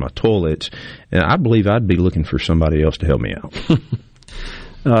flush my toilets, I believe I'd be looking for somebody else to help me out.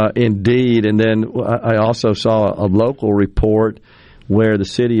 Indeed. And then I also saw a local report where the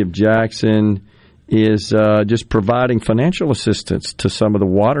city of Jackson is just providing financial assistance to some of the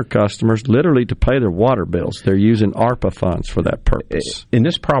water customers, literally to pay their water bills. They're using ARPA funds for that purpose. And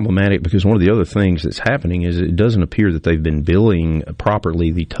it's problematic because one of the other things that's happening is it doesn't appear that they've been billing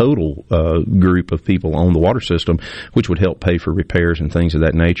properly the total group of people on the water system, which would help pay for repairs and things of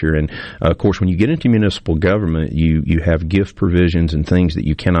that nature. And, of course, when you get into municipal government, you have gift provisions and things that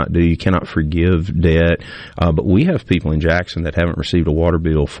you cannot do. You cannot forgive debt. But we have people in Jackson that haven't received a water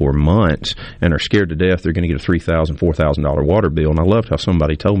bill for months and are scared to death they're going to get a $3,000, $4,000 water bill. And I loved how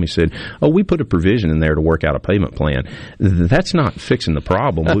somebody told me, said, we put a provision in there to work out a payment plan. That's not fixing the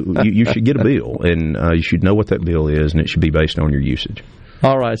problem. You should get a bill, and you should know what that bill is, and it should be based on your usage.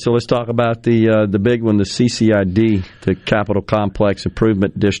 All right, so let's talk about the big one, the CCID, the Capital Complex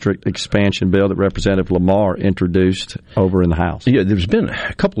Improvement District expansion bill that Representative Lamar introduced over in the House. Yeah, there's been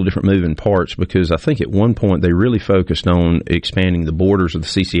a couple of different moving parts because I think at one point they really focused on expanding the borders of the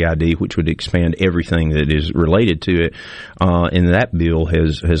CCID, which would expand everything that is related to it, and that bill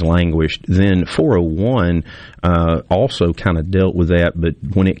has languished. Then 401 also kind of dealt with that, but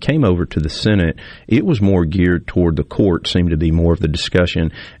when it came over to the Senate, it was more geared toward the court, seemed to be more of the discussion.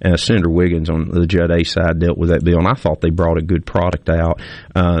 Senator Wiggins on the Judd A side dealt with that bill, and I thought they brought a good product out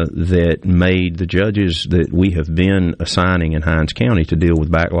that made the judges that we have been assigning in Hinds County to deal with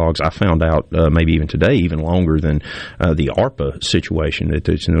backlogs. I found out maybe even today, even longer than the ARPA situation.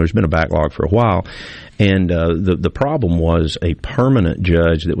 There's been a backlog for a while. And the problem was a permanent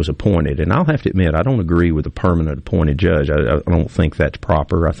judge that was appointed. And I'll have to admit, I don't agree with a permanent appointed judge. I don't think that's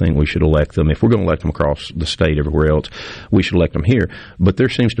proper. I think we should elect them. If we're going to elect them across the state everywhere else, we should elect them here. But there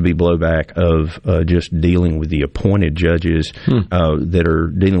seems to be blowback of just dealing with the appointed judges that are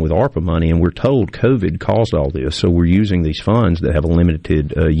dealing with ARPA money. And we're told COVID caused all this. So we're using these funds that have a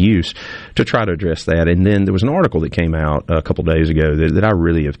limited use to try to address that. And then there was an article that came out a couple days ago that I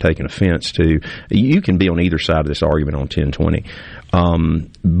really have taken offense to. You can be on either side of this argument on 1020.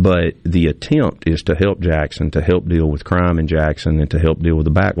 But the attempt is to help Jackson, to help deal with crime in Jackson, and to help deal with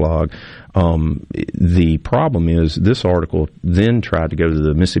the backlog. The problem is this article then tried to go to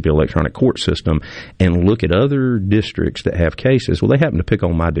the Mississippi electronic court system and look at other districts that have cases. Well, they happen to pick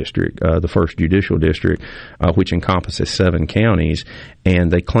on my district, the 1st Judicial District, which encompasses 7 counties, and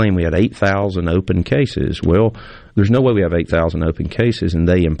they claim we had 8,000 open cases. Well, there's no way we have 8,000 open cases, and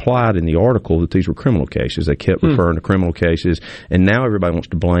they implied in the article that these were criminal cases. They kept referring to criminal cases, and now everybody wants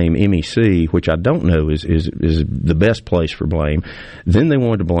to blame MEC, which I don't know is the best place for blame. Then they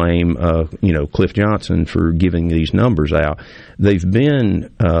wanted to blame Cliff Johnson for giving these numbers out. They've been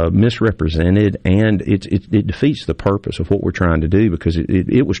misrepresented, and it defeats the purpose of what we're trying to do, because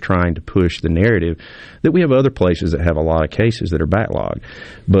it was trying to push the narrative that we have other places that have a lot of cases that are backlogged.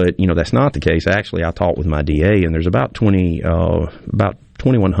 But that's not the case. Actually, I talked with my DA, and there's about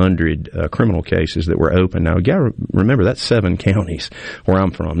 2,100 criminal cases that were open. Now, you got to remember, that's 7 counties where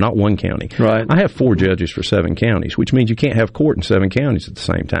I'm from, not 1 county. Right. I have 4 judges for 7 counties, which means you can't have court in 7 counties at the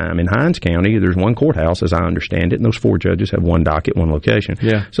same time. In Hinds County, there's 1 courthouse, as I understand it, and those 4 judges have 1 docket, 1 location.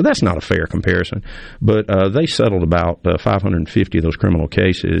 Yeah. So that's not a fair comparison. But they settled about 550 of those criminal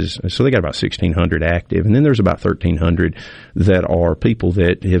cases, so they got about 1,600 active. And then there's about 1,300 that are people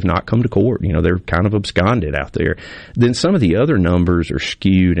that have not come to court. They're kind of absconded out there. Then some of the other numbers are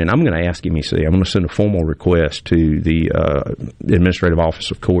skewed. And I'm going to ask MEC. I'm going to send a formal request to the Administrative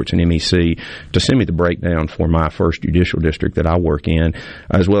Office of Courts and MEC to send me the breakdown for my first judicial district that I work in,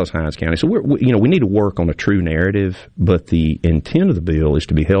 as well as Hinds County. So we need to work on a true narrative, but the intent of the bill is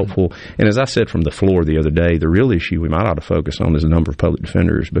to be helpful. And as I said from the floor the other day, the real issue we might ought to focus on is the number of public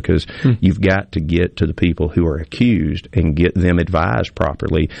defenders, because you've got to get to the people who are accused and get them advised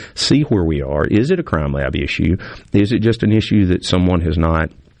properly, see where we are. Is it a crime lab issue? Is it just an issue that someone has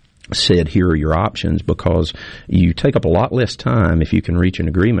not said, here are your options? Because you take up a lot less time if you can reach an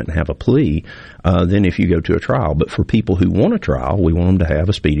agreement and have a plea than if you go to a trial. But for people who want a trial, we want them to have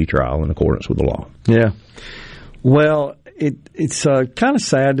a speedy trial in accordance with the law. Yeah. Well, it's kind of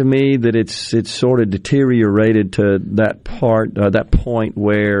sad to me that it's sort of deteriorated to that point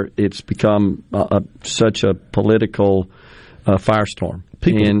where it's become such a political firestorm.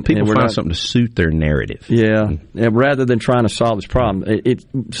 People find something to suit their narrative. Yeah, and rather than trying to solve this problem. It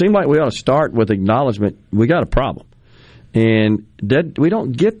seemed like we ought to start with acknowledgement we got a problem. And that we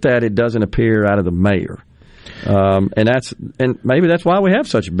don't get that, it doesn't appear out of the mayor. And maybe that's why we have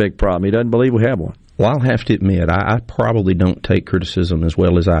such a big problem. He doesn't believe we have one. Well, I'll have to admit, I probably don't take criticism as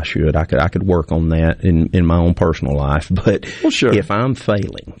well as I should. I could work on that in my own personal life. But sure. If I'm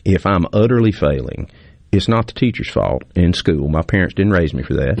utterly failing, it's not the teacher's fault in school. My parents didn't raise me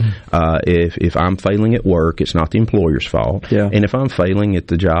for that. If I'm failing at work, it's not the employer's fault. Yeah. And if I'm failing at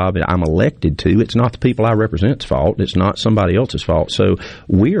the job that I'm elected to, it's not the people I represent's fault. It's not somebody else's fault. So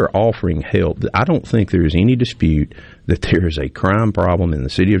we are offering help. I don't think there is any dispute that there is a crime problem in the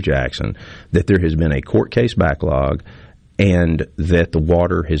city of Jackson, that there has been a court case backlog, and that the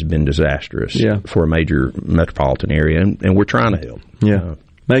water has been disastrous for a major metropolitan area. And we're trying to help. Yeah.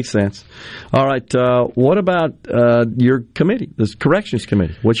 Makes sense. All right. What about your committee, this corrections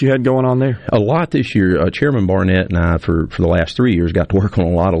committee? What you had going on there? A lot this year. Chairman Barnett and I, for the last 3 years, got to work on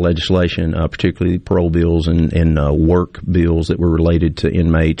a lot of legislation, particularly parole bills and work bills that were related to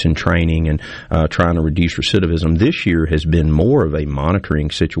inmates and training and trying to reduce recidivism. This year has been more of a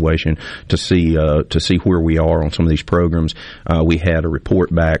monitoring situation to see where we are on some of these programs. We had a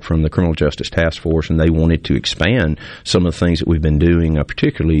report back from the Criminal Justice Task Force, and they wanted to expand some of the things that we've been doing,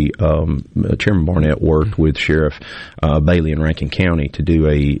 particularly Chairman Barnett worked with Sheriff Bailey in Rankin County to do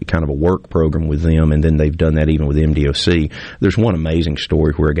a kind of a work program with them, and then they've done that even with MDOC. There's one amazing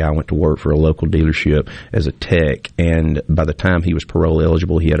story where a guy went to work for a local dealership as a tech, and by the time he was parole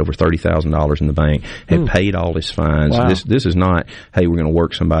eligible, he had over $30,000 in the bank, had paid all his fines. Wow. This is not, hey, we're going to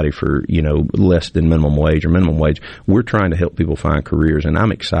work somebody for less than minimum wage or minimum wage. We're trying to help people find careers, and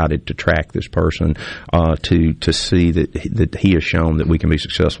I'm excited to track this person to see that he has shown that we can be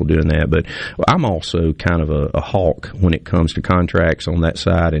successful doing that. But I'm also kind of a hawk when it comes to contracts on that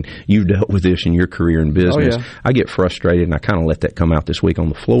side, and you've dealt with this in your career in business. Oh, yeah. I get frustrated, and I kind of let that come out this week on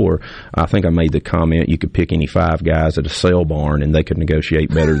the floor. I think I made the comment, you could pick any 5 guys at a sale barn and they could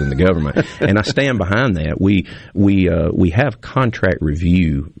negotiate better than the government. And I stand behind that. We have a contract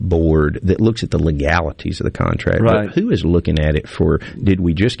review board that looks at the legalities of the contract. Right. But who is looking at it for, did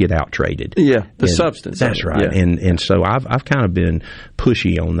we just get out traded? Yeah, the substance. That's right. Yeah. And so I've kind of been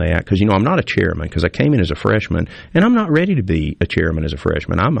pushy on that because, I'm not a chairman because I came in as a freshman, and I'm not ready to be a chairman as a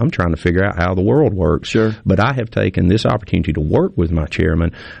freshman. I'm trying to figure out how the world works. Sure. But I have taken this opportunity to work with my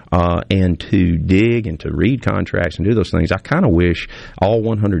chairman and to dig and to read contracts and do those things. I kind of wish all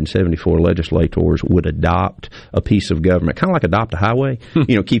 174 legislators would adopt a piece of government, kind of like adopt a highway,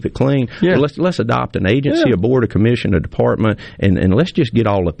 keep it clean. Yeah. Let's adopt an agency, a board, a commission, a department, and let's just get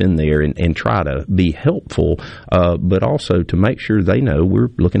all up in there and try to be helpful, but also to make sure they know we're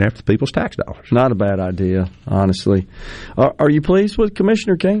looking after the people's tax dollars. Not a bad idea, honestly. Are you pleased with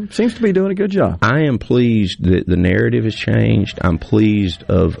Commissioner King? Seems to be doing a good job. I am pleased that the narrative has changed. I'm pleased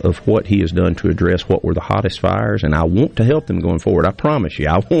of what he has done to address what were the hottest fires, and I want to help them going forward. I promise you,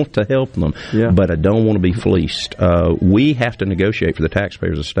 I want to help them, but I don't want to be fleeced. We have to negotiate for the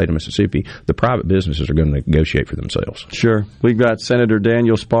taxpayers of the state of Mississippi. The private businesses are going to negotiate for themselves. Sure. We've got Senator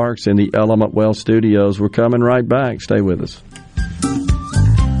Daniel Sparks in the Element Well studios. We're coming right back. Stay with us.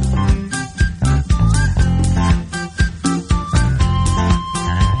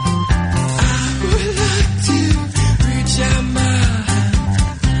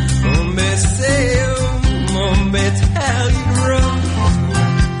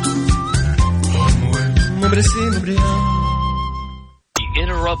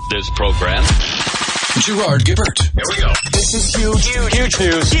 Interrupt this program. Gerard Gibert. Here we go. This is huge news. Huge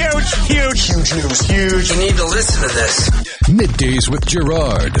news. You need to listen to this. Middays with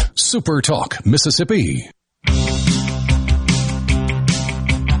Gerard. SuperTalk, Mississippi.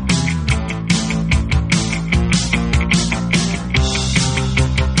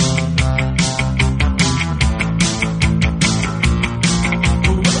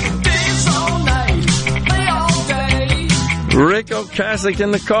 Kasich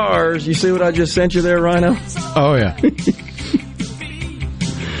in the cars. You see what I just sent you there, Rhino? Oh, yeah.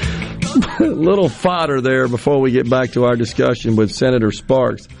 Little fodder there before we get back to our discussion with Senator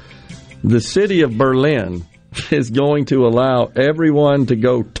Sparks. The city of Berlin is going to allow everyone to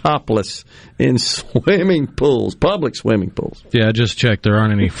go topless in swimming pools, public swimming pools. Yeah, I just checked. There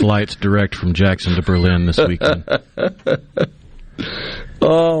aren't any flights direct from Jackson to Berlin this weekend.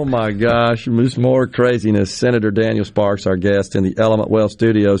 Oh, my gosh. There's more craziness. Senator Daniel Sparks, our guest in the Element Well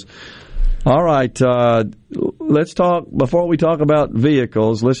studios. All right. Let's talk, before we talk about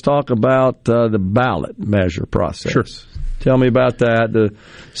vehicles, let's talk about the ballot measure process. Sure. Tell me about that. The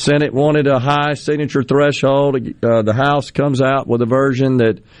Senate wanted a high signature threshold. The House comes out with a version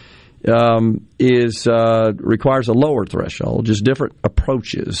that requires a lower threshold, just different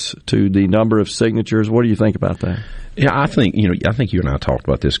approaches to the number of signatures. What do you think about that? Yeah, I think you and I talked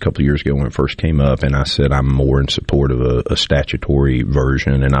about this a couple of years ago when it first came up, and I said I'm more in support of a statutory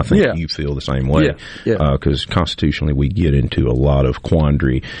version, and I think you feel the same way. Because constitutionally we get into a lot of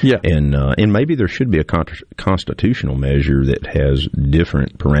quandary, and maybe there should be a constitutional measure that has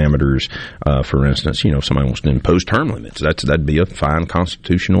different parameters. For instance, if somebody wants to impose term limits, that'd be a fine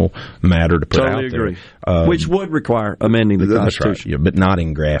constitutional matter to put out there. Totally agree. Which would require amending the Constitution. Right, but not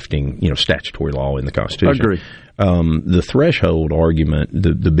engrafting, statutory law in the Constitution. Agree. The threshold argument,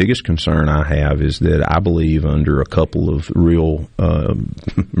 the biggest concern I have is that I believe under a couple of real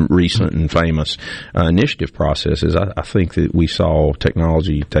recent and famous initiative processes, I think that we saw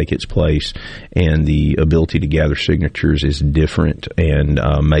technology take its place and the ability to gather signatures is different, and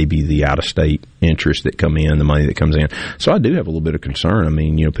maybe the out-of-state interests that come in, the money that comes in. So I do have a little bit of concern. I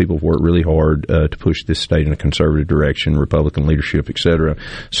mean, people have worked really hard to push this state in a conservative direction, Republican leadership, et cetera.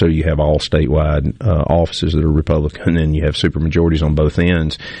 So you have all statewide offices that are Republican, and you have supermajorities on both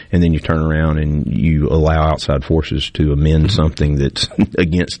ends, and then you turn around and you allow outside forces to amend something that's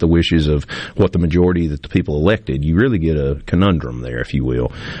against the wishes of what the majority that the people elected. You really get a conundrum there, if you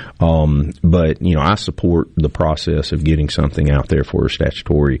will. But I support the process of getting something out there for a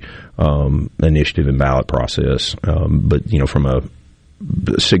statutory initiative and ballot process. But from a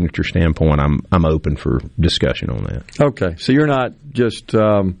signature standpoint, I'm open for discussion on that. Okay, so you're not just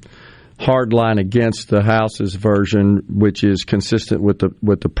hardline against the House's version, which is consistent with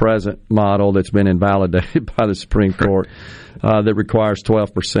the present model that's been invalidated by the Supreme Court, that requires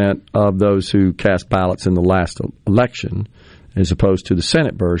 12% of those who cast ballots in the last election, as opposed to the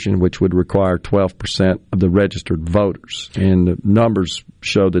Senate version, which would require 12% of the registered voters. And the numbers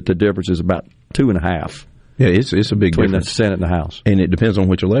show that the difference is about 2.5. Yeah, it's a big between difference. the Senate and the House. And it depends on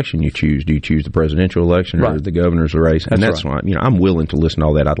which election you choose. Do you choose the presidential election or the governor's race? And that's why I'm willing to listen to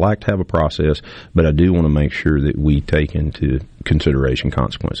all that. I'd like to have a process, but I do want to make sure that we take into consideration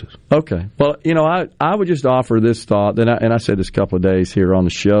consequences. Okay. Well, I would just offer this thought, and I said this a couple of days here on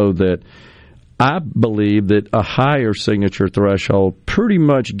the show, that I believe that a higher signature threshold pretty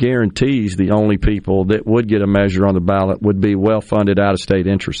much guarantees the only people that would get a measure on the ballot would be well-funded out-of-state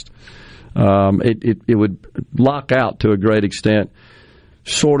interest. It would lock out to a great extent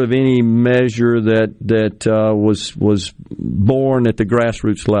sort of any measure that was born at the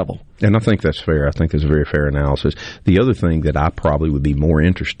grassroots level. And I think that's fair. I think that's a very fair analysis. The other thing that I probably would be more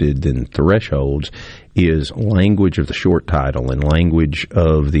interested than thresholds is language of the short title and language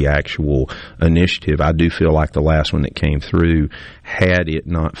of the actual initiative. I do feel like the last one that came through, had it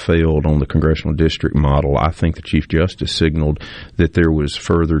not failed on the congressional district model, I think the Chief Justice signaled that there was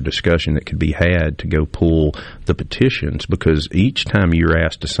further discussion that could be had to go pull the petitions, because each time you're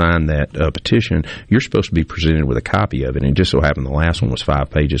asked to sign that petition, you're supposed to be presented with a copy of it. And it just so happened the last one was 5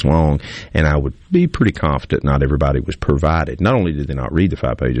 pages long, and I would be pretty confident not everybody was provided. Not only did they not read the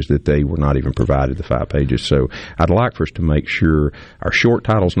 5 pages, that they were not even provided the 5 pages. So I'd like for us to make sure our short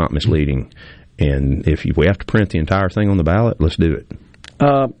title's not misleading, and if we have to print the entire thing on the ballot, let's do it.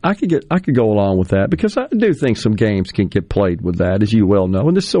 I could go along with that, because I do think some games can get played with that, as you well know,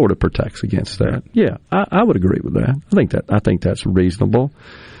 and this sort of protects against that. Yeah, I would agree with that. I think that's reasonable.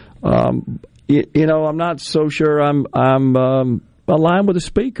 I'm not so sure I'm aligned with the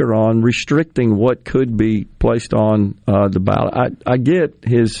speaker on restricting what could be placed on the ballot. I get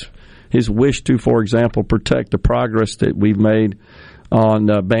his wish to, for example, protect the progress that we've made on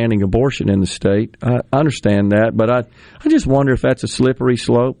banning abortion in the state. I understand that, but I just wonder if that's a slippery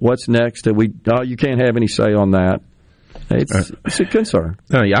slope. What's next? You can't have any say on that. It's a concern.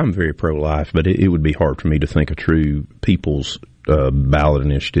 I'm very pro-life, but it would be hard for me to think a true people's ballot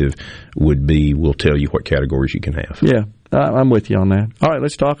initiative would be, we'll tell you what categories you can have. Yeah. I'm with you on that. All right,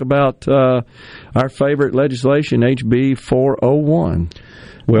 let's talk about our favorite legislation, HB 401.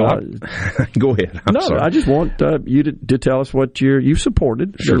 Well, go ahead. Sorry. I just want you to tell us what you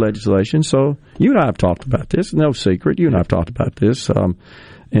supported the legislation. So you and I have talked about this. No secret. You and I have talked about this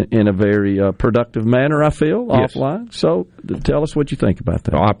in a very productive manner, I feel, offline. So tell us what you think about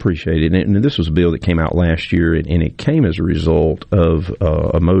that. I appreciate it. And this was a bill that came out last year, and it came as a result of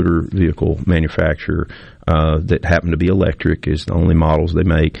a motor vehicle manufacturer that happened to be electric, is the only models they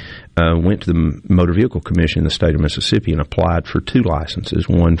make, went to the Motor Vehicle Commission in the state of Mississippi and applied for 2 licenses,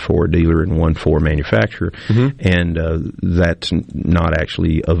 one for a dealer and one for a manufacturer. And that's not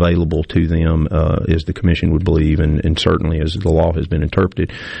actually available to them, as the commission would believe, and certainly as the law has been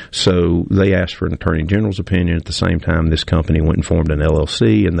interpreted. So they asked for an attorney general's opinion. At the same time, this company went and formed an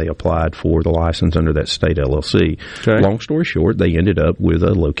LLC, and they applied for the license under that state LLC. Okay. Long story short, they ended up with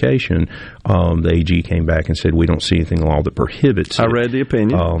a location. The AG came back and said, we don't see anything in the law that prohibits it. I read the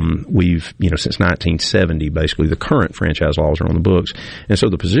opinion. We've, since 1970, basically the current franchise laws are on the books. And so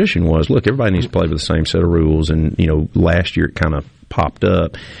the position was, look, everybody needs to play with the same set of rules. And, last year it kind of popped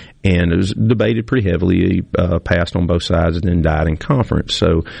up. And it was debated pretty heavily, passed on both sides, and then died in conference.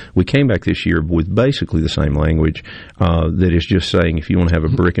 So we came back this year with basically the same language that is just saying if you want to have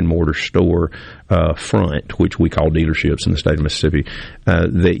a brick-and-mortar store front, which we call dealerships in the state of Mississippi,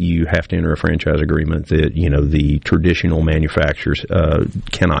 that you have to enter a franchise agreement that, the traditional manufacturers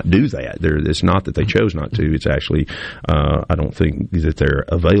cannot do that. It's not that they chose not to. It's actually, I don't think that they're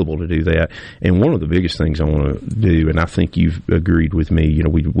available to do that. And one of the biggest things I want to do, and I think you've agreed with me,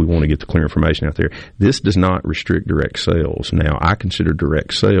 we want to get the clear information out there. This does not restrict direct sales. Now, I consider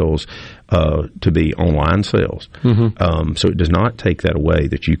direct sales to be online sales. So it does not take that away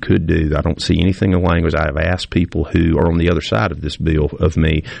that you could do. I don't see anything in the language. I have asked people who are on the other side of this bill of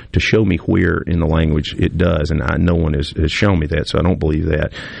me to show me where in the language it does, and no one has shown me that, so I don't believe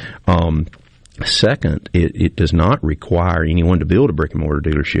that. Second, it does not require anyone to build a brick-and-mortar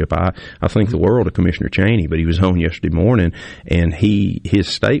dealership. I think the world of Commissioner Cheney, but he was on yesterday morning, and his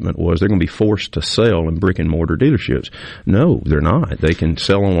statement was they're going to be forced to sell in brick-and-mortar dealerships. No, they're not. They can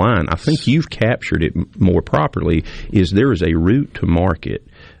sell online. I think you've captured it more properly, is there is a route to market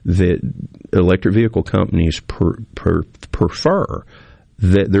that electric vehicle companies prefer,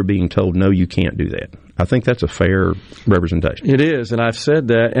 that they're being told, no, you can't do that. I think that's a fair representation. It is, and I've said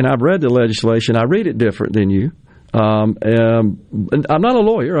that, and I've read the legislation. I read it different than you. And I'm not a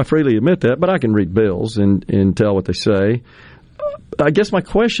lawyer, I freely admit that, but I can read bills and tell what they say. I guess my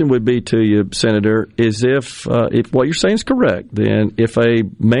question would be to you, Senator, is if what you're saying is correct, then if a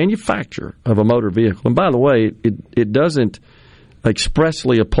manufacturer of a motor vehicle, and by the way, it doesn't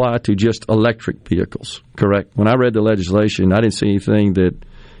expressly apply to just electric vehicles, correct? When I read the legislation, I didn't see anything that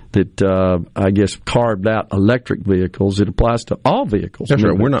I guess carved out electric vehicles. It applies to all vehicles. That's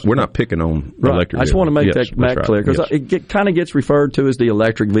right. We're not picking on electric vehicles. I just want to make that clear, because it kind of gets referred to as the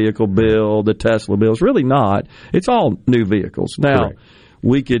electric vehicle bill, the Tesla bill. It's really not. It's all new vehicles. Now,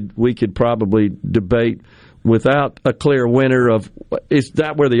 we could probably debate without a clear winner of, is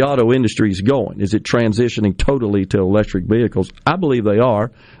that where the auto industry is going? Is it transitioning totally to electric vehicles? I believe they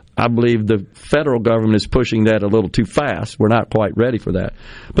are. I believe the federal government is pushing that a little too fast. We're not quite ready for that.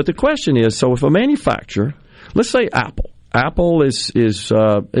 But the question is, so if a manufacturer, let's say Apple is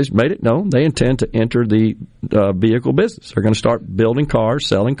made it known they intend to enter the vehicle business. They're going to start building cars,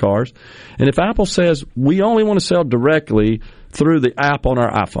 selling cars. And if Apple says, we only want to sell directly through the app on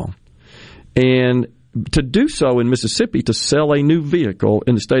our iPhone, and to do so in Mississippi, to sell a new vehicle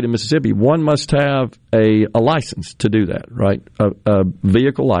in the state of Mississippi, one must have a license to do that, right? A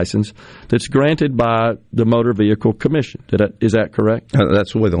vehicle license that's granted by the Motor Vehicle Commission. Is that correct?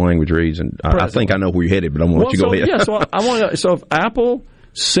 That's the way the language reads, and I think I know where you're headed, but I want you to go ahead. Yeah, so if Apple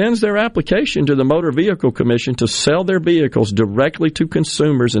sends their application to the Motor Vehicle Commission to sell their vehicles directly to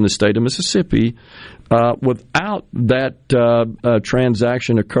consumers in the state of Mississippi, without that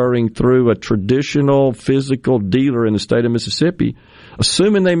transaction occurring through a traditional physical dealer in the state of Mississippi,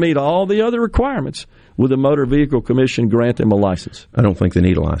 assuming they meet all the other requirements, will the Motor Vehicle Commission grant them a license? I don't think they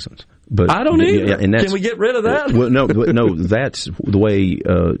need a license. But I don't either. Can we get rid of that? Well, no. That's the way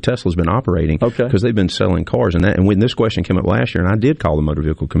Tesla's been operating. Okay. Because they've been selling cars, and when this question came up last year, and I did call the Motor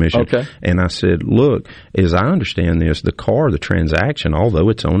Vehicle Commission, and I said, look, as I understand this, the transaction, although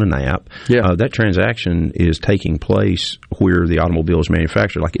it's on an app, that transaction is taking place where the automobile is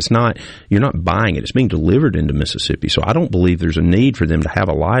manufactured. Like you're not buying it; it's being delivered into Mississippi. So I don't believe there's a need for them to have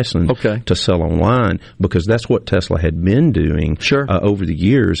a license to sell online, because that's what Tesla had been doing over the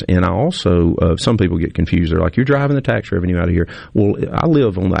years. And I also, some people get confused. They're like, you're driving the tax revenue out of here. Well, I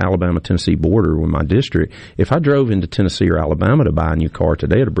live on the Alabama-Tennessee border with my district. If I drove into Tennessee or Alabama to buy a new car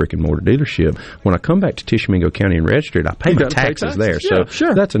today at a brick-and-mortar dealership, when I come back to Tishomingo County and register it, I pay my taxes there. Yeah, so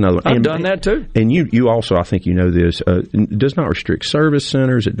sure. that's another one. I've done that too. And you also, I think you know this, does not restrict service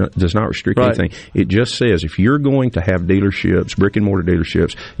centers. It does not restrict anything. It just says if you're going to have dealerships, brick-and-mortar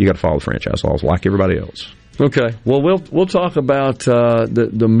dealerships, you got to follow the franchise laws like everybody else. Okay. Well, we'll talk about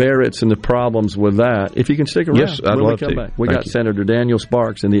the merits and the problems with that. If you can stick around, yes, I'd love to. Back. We got Senator Danielle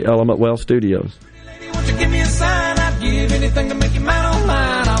Sparks in the Element Well studios. Won't you give me a sign? I'd give anything to make you mine on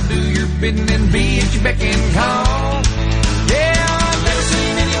mine. I'll do your bidding and be at your beck and call. Yeah, I've never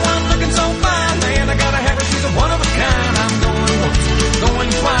seen anyone looking so fine. Man, I gotta have her. She's a one of a kind. I'm going once, going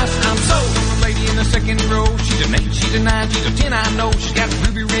twice. I'm sold on the lady in the second row. She's an 8, she's a 9, she's a 10. I know she's got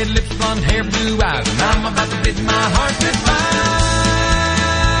ruby red lips, blonde hair, blue eyes, and I'm about to bid my heart goodbye.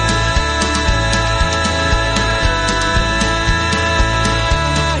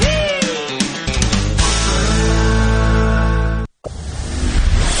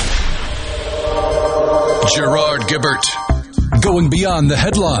 Gerard Gibert, going beyond the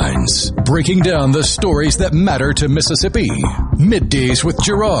headlines, breaking down the stories that matter to Mississippi. Middays with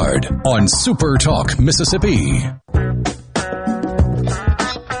Gerard on SuperTalk Mississippi.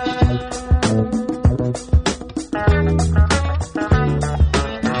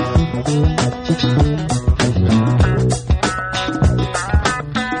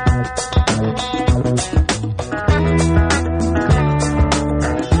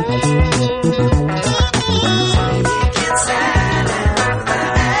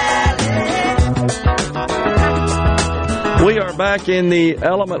 Back in the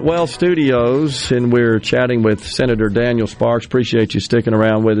Element Well studios, and we're chatting with Senator Danielle Sparks. Appreciate you sticking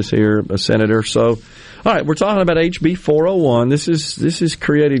around with us here, Senator. So, all right, we're talking about HB 401. This has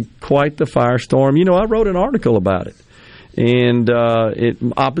created quite the firestorm. You know, I wrote an article about it, and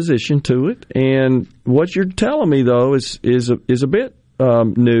opposition to it. And what you're telling me, though, is a bit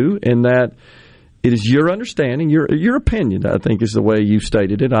new in that it is your understanding, your opinion, I think is the way you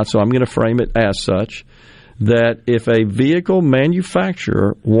stated it. So I'm going to frame it as such, that if a vehicle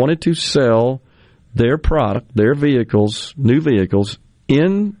manufacturer wanted to sell their product, their vehicles, new vehicles,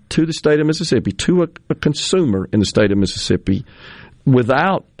 into the state of Mississippi, to a consumer in the state of Mississippi,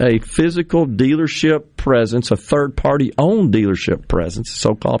 without a physical dealership presence, a third-party owned dealership presence,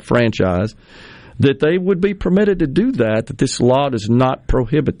 so-called franchise, that they would be permitted to do that this law does not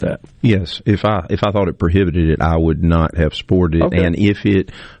prohibit that. Yes. If I thought it prohibited it, I would not have supported it. Okay. And if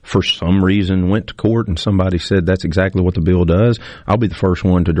it, for some reason, went to court and somebody said that's exactly what the bill does, I'll be the first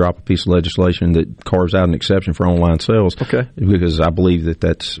one to drop a piece of legislation that carves out an exception for online sales. Okay. Because I believe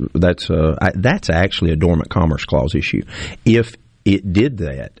that's actually a dormant commerce clause issue. If it did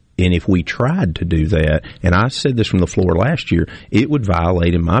that, and if we tried to do that, and I said this from the floor last year, it would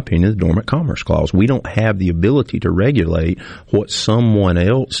violate, in my opinion, the Dormant Commerce Clause. We don't have the ability to regulate what someone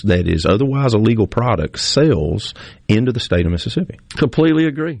else that is otherwise a legal product sells into the state of Mississippi. Completely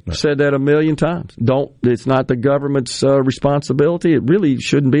agree. Right. Said that a million times. It's not the government's responsibility. It really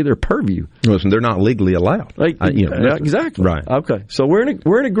shouldn't be their purview. Listen, they're not legally allowed. Exactly. Right. Okay. So we're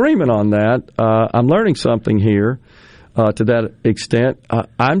in agreement on that. I'm learning something here. To that extent.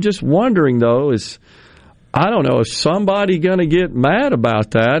 I'm just wondering, though, is somebody going to get mad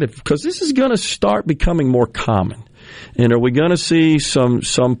about that? Because this is going to start becoming more common. And are we going to see some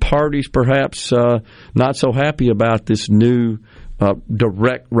parties perhaps not so happy about this new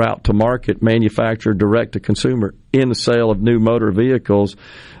direct route to market, manufacturer, direct to consumer in the sale of new motor vehicles?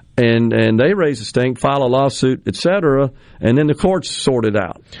 And they raise a stink, file a lawsuit, et cetera, and then the courts sort it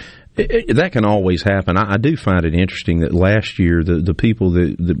out. That can always happen. I do find it interesting that last year the people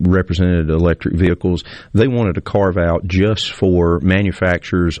that represented electric vehicles, they wanted to carve out just for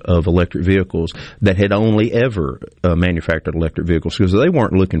manufacturers of electric vehicles that had only ever manufactured electric vehicles, because they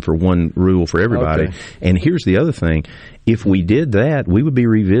weren't looking for one rule for everybody. Okay. And here's the other thing. If we did that, we would be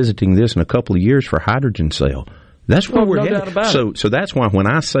revisiting this in a couple of years for hydrogen sale. That's where we're headed. So that's why when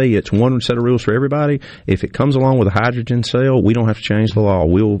I say it's one set of rules for everybody, if it comes along with a hydrogen sale, we don't have to change the law.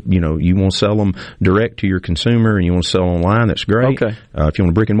 You want to sell them direct to your consumer and you want to sell online, that's great. Okay. If you want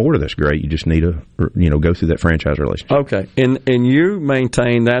a brick and mortar, that's great. You just need to, go through that franchise relationship. Okay. And you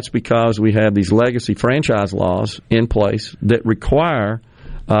maintain that's because we have these legacy franchise laws in place that require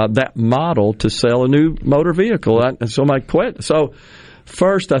that model to sell a new motor vehicle. So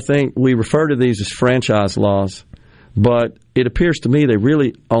first, I think we refer to these as franchise laws. But it appears to me they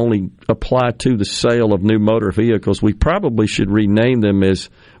really only apply to the sale of new motor vehicles. We probably should rename them as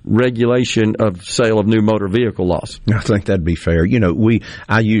regulation of sale of new motor vehicle laws. I think that'd be fair.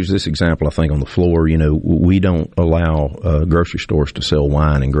 I use this example, I think, on the floor. We don't allow grocery stores to sell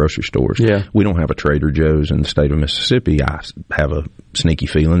wine in grocery stores. Yeah. We don't have a Trader Joe's in the state of Mississippi. I have a sneaky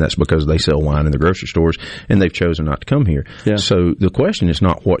feeling that's because they sell wine in the grocery stores and they've chosen not to come here. Yeah. So the question is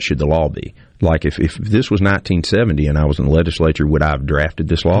not what should the law be. Like if this was 1970 and I was in the legislature, would I have drafted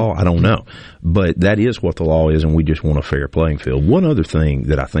this law? I don't know. But that is what the law is, and we just want a fair playing field. One other thing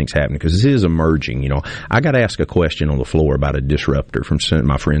that I think is happening, because this is emerging, I got to ask a question on the floor about a disruptor from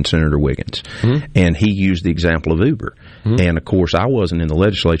my friend Senator Wiggins, and he used the example of Uber. And, of course, I wasn't in the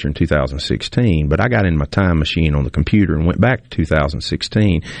legislature in 2016, but I got in my time machine on the computer and went back to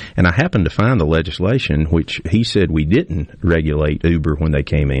 2016, and I happened to find the legislation, which he said we didn't regulate Uber when they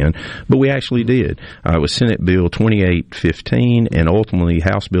came in, but we actually did. It was Senate Bill 2815 and ultimately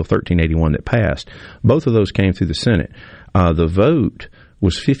House Bill 1381 that passed. Both of those came through the Senate. The vote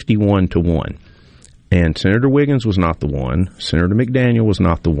was 51-1. And Senator Wiggins was not the one. Senator McDaniel was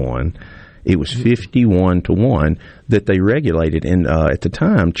not the one. It was 51-1 that they regulated. And at the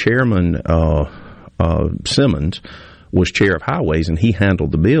time, Chairman Simmons was chair of highways, and he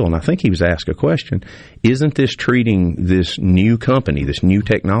handled the bill. And I think he was asked a question, isn't this treating this new company, this new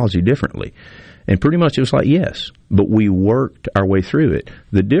technology differently? And pretty much it was like, yes, but we worked our way through it.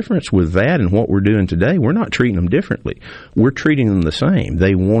 The difference with that and what we're doing today, we're not treating them differently. We're treating them the same.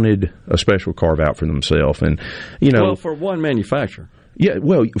 They wanted a special carve-out for themselves. And, Well, for one manufacturer. Yeah,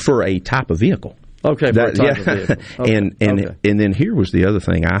 well, for a type of vehicle. Okay, for a type of vehicle. Okay. And then here was the other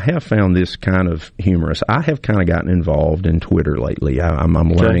thing. I have found this kind of humorous. I have kind of gotten involved in Twitter lately. I'm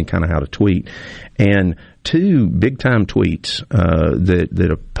learning kind of how to tweet. And two big-time tweets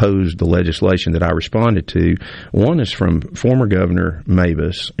that opposed the legislation that I responded to, one is from former Governor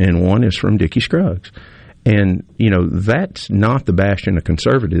Mavis, and one is from Dickie Scruggs. And, that's not the bastion of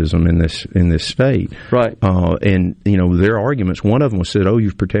conservatism in this state. Right. And, their arguments, one of them was said,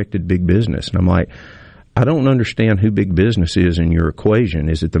 you've protected big business. And I'm like, I don't understand who big business is in your equation.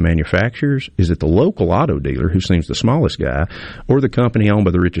 Is it the manufacturers? Is it the local auto dealer, who seems the smallest guy, or the company owned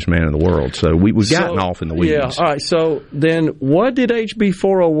by the richest man in the world? So we've gotten off in the weeds. Yeah, all right. So then what did HB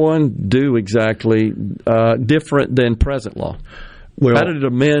 401 do exactly different than present law? Well, how did it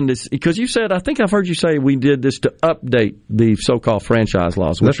amend this? Because you said, I think I've heard you say we did this to update the so-called franchise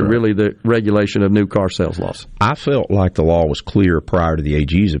laws, which are really the regulation of new car sales laws. I felt like the law was clear prior to the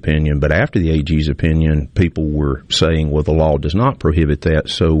AG's opinion, but after the AG's opinion, people were saying, well, the law does not prohibit that,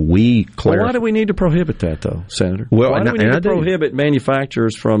 so we clarified. Well, why do we need to prohibit that, though, Senator? Well, why do we need to prohibit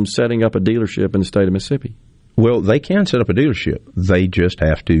manufacturers from setting up a dealership in the state of Mississippi? Well, they can set up a dealership. They just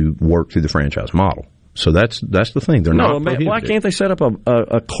have to work through the franchise model. So that's the thing. They're not prohibited. Why can't they set up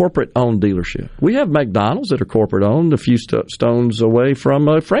a corporate-owned dealership? We have McDonald's that are corporate-owned a few stones away from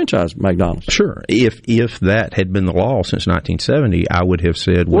a franchise McDonald's. Sure. If that had been the law since 1970, I would have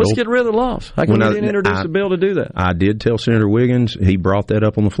said, well, let's get rid of the laws. How come we didn't introduce a bill to do that? I did tell Senator Wiggins. He brought that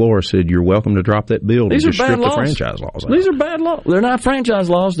up on the floor, said, you're welcome to drop that bill to just strip the franchise laws out. These are bad laws. They're not franchise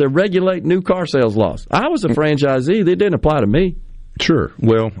laws. They're regulate new car sales laws. I was a franchisee. They didn't apply to me. Sure.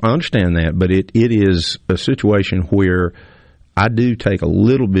 Well, I understand that, but it is a situation where I do take a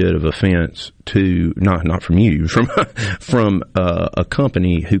little bit of offense to not from you, from a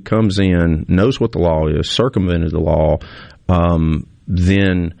company who comes in, knows what the law is, circumvented the law,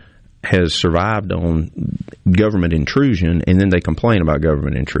 then has survived on government intrusion, and then they complain about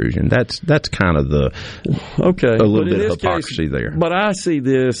government intrusion. That's kind of a little bit of hypocrisy there. But I see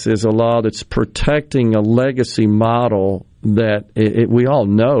this as a law that's protecting a legacy model that we all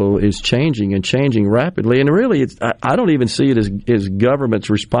know is changing rapidly. And really, I don't even see it as government's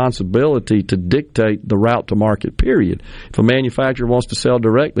responsibility to dictate the route to market, period. If a manufacturer wants to sell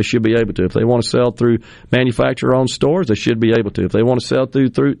direct, they should be able to. If they want to sell through manufacturer-owned stores, they should be able to. If they want to sell through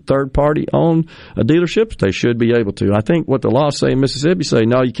third-party-owned dealerships, they should be able to. I think what the laws say in Mississippi say,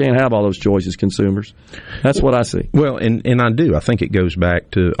 no, you can't have all those choices, consumers. That's what I see. Well, and I do. I think it goes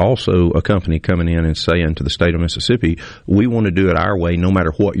back to also a company coming in and saying to the state of Mississippi, we want to do it our way no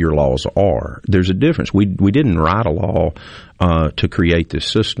matter what your laws are. There's a difference. We didn't write a law to create this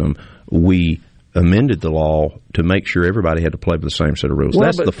system. We amended the law to make sure everybody had to play by the same set of rules.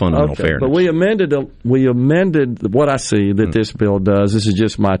 That's the fundamental fairness. But we amended what I see that this bill does. This is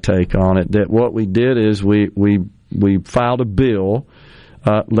just my take on it. That what we did is we filed a bill,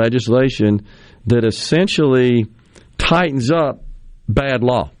 legislation that essentially tightens up bad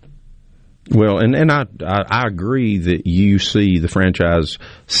law. Well, and I agree that you see the franchise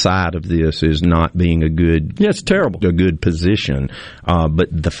side of this as not being a good, it's terrible, a good position. But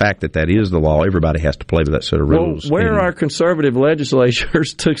the fact that is the law, everybody has to play with that set of rules. Well, where are conservative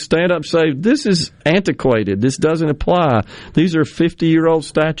legislatures to stand up and say, this is antiquated, this doesn't apply, these are 50-year-old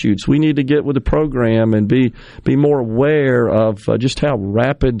statutes, we need to get with the program and be more aware of just how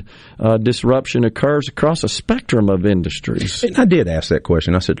rapid disruption occurs across a spectrum of industries. And I did ask that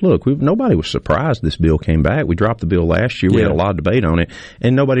question. I said, look, nobody was surprised this bill came back. We dropped the bill last year. We had a lot of debate on it,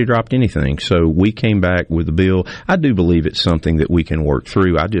 and nobody dropped anything. So we came back with the bill. I do believe it's something that we can work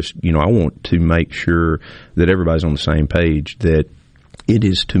through. I just, I want to make sure that everybody's on the same page, that it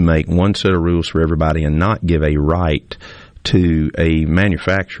is to make one set of rules for everybody and not give a right to a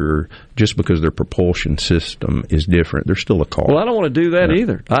manufacturer just because their propulsion system is different. They're still a car. Well, I don't want to do that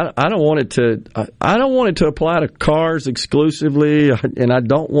either. I don't want it to. I don't want it to apply to cars exclusively, and I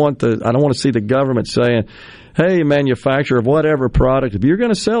don't want to see the government saying, hey, manufacturer of whatever product, if you're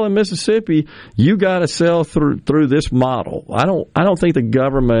going to sell in Mississippi, you got to sell through this model. I don't think the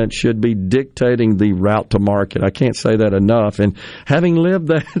government should be dictating the route to market. I can't say that enough. And having lived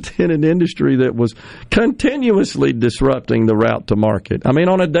that in an industry that was continuously disrupting the route to market, I mean,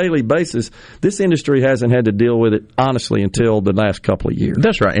 on a daily basis, this industry hasn't had to deal with it, honestly, until the last couple of years.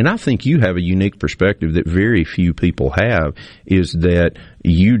 That's right. And I think you have a unique perspective that very few people have, is that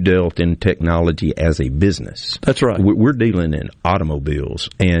you dealt in technology as a business. That's right. We're dealing in automobiles.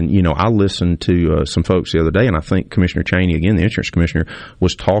 And, I listened to some folks the other day, and I think Commissioner Cheney, again, the insurance commissioner,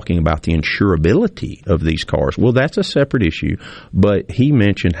 was talking about the insurability of these cars. Well, that's a separate issue. But he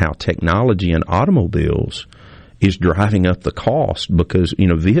mentioned how technology in automobiles is driving up the cost because,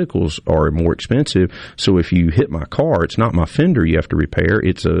 vehicles are more expensive. So if you hit my car, it's not my fender you have to repair.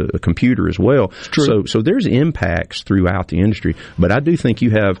 It's a computer as well. True. So there's impacts throughout the industry. But I do think you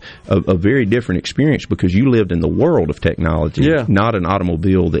have a very different experience because you lived in the world of technology, not an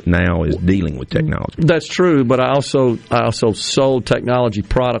automobile that now is dealing with technology. That's true. But I also sold technology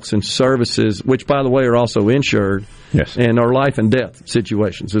products and services, which, by the way, are also insured. Yes. And are life and death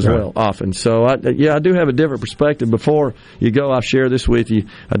situations as well, often. So, I do have a different perspective. Before you go, I'll share this with you.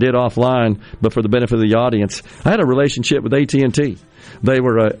 I did offline, but for the benefit of the audience, I had a relationship with AT&T. They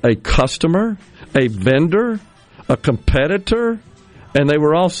were a customer, a vendor, a competitor, and they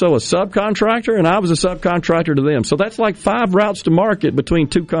were also a subcontractor, and I was a subcontractor to them. So that's like 5 routes to market between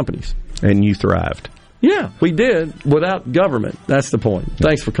 2 companies. And you thrived. Yeah, we did without government. That's the point.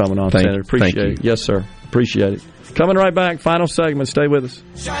 Thanks for coming on, Senator. Appreciate it. Yes, sir. Appreciate it. Coming right back. Final segment. Stay with us.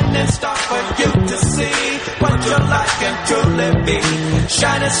 Shining star for you to see what your life can truly be.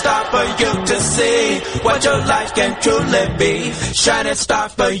 Shining star for you to see what your life can truly be. Shining star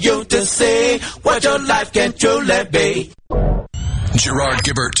for you to see what your life can truly be. Gerard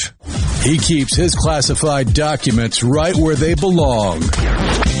Gibert. He keeps his classified documents right where they belong.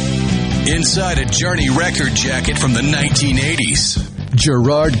 Inside a Journey record jacket from the 1980s.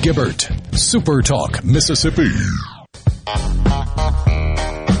 Gerard Gibert, SuperTalk, Mississippi.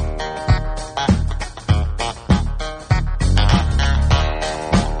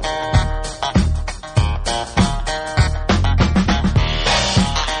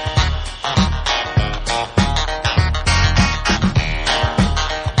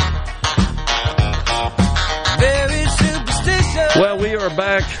 Well, we are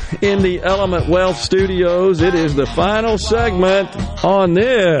back in the Element Wealth Studios. It is the final segment on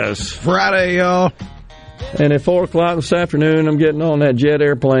this Friday, y'all. And at 4 o'clock this afternoon, I'm getting on that jet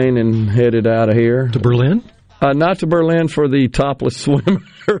airplane and headed out of here. To Berlin? Not to Berlin for the topless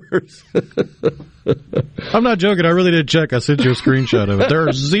swimmers. I'm not joking. I really did check. I sent you a screenshot of it. There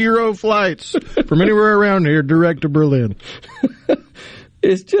are 0 flights from anywhere around here direct to Berlin.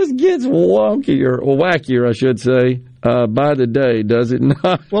 It just gets wonkier, or wackier, I should say, by the day, does it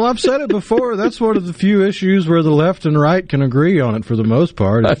not? Well, I've said it before. That's one of the few issues where the left and right can agree on it for the most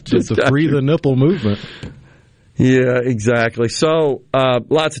part. It's the free the nipple movement. Yeah, exactly. So,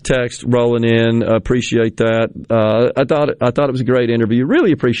 lots of text rolling in. Appreciate that. I thought it was a great interview.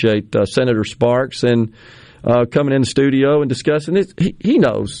 Really appreciate Senator Sparks and coming in the studio and discussing this. He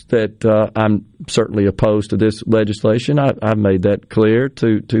knows that I'm certainly opposed to this legislation. I've made that clear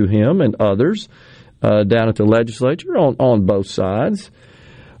to him and others down at the legislature on both sides.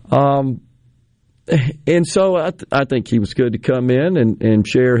 And so I think he was good to come in and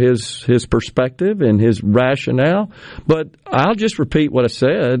share his perspective and his rationale. But I'll just repeat what I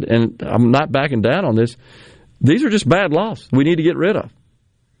said, and I'm not backing down on this. These are just bad laws we need to get rid of.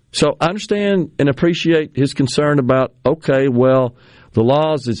 So I understand and appreciate his concern about, okay, well, the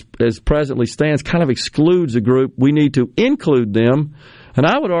laws as presently stands kind of excludes a group. We need to include them And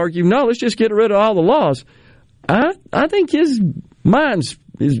I would argue, no, let's just get rid of all the laws. I think his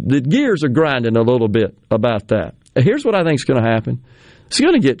the gears are grinding a little bit about that. Here's what I think is going to happen. It's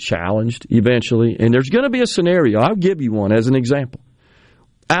going to get challenged eventually, and there's going to be a scenario. I'll give you one as an example.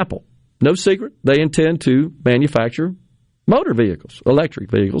 Apple, no secret, they intend to manufacture motor vehicles, electric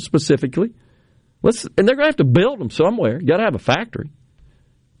vehicles specifically. And they're going to have to build them somewhere. You got to have a factory.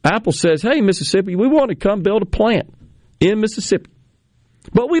 Apple says, hey, Mississippi, we want to come build a plant in Mississippi.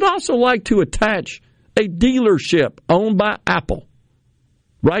 But we'd also like to attach a dealership owned by Apple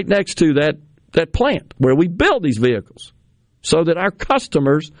right next to that plant where we build these vehicles so that our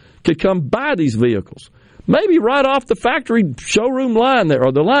customers could come buy these vehicles. Maybe right off the factory showroom line there,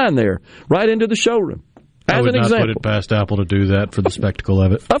 or the line there, right into the showroom. I would not put it past Apple to do that for the spectacle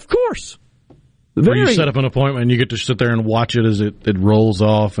of it. Of course. Where you set up an appointment and you get to sit there and watch it as it rolls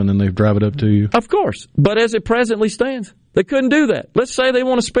off and then they drive it up to you. Of course. But as it presently stands, they couldn't do that. Let's say they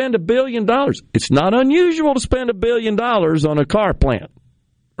want to spend $1 billion. It's not unusual to spend $1 billion on a car plant,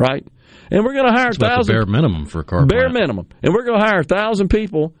 right? And we're going to hire 1,000. That's the bare minimum for a car plant. Bare minimum. And we're going to hire 1,000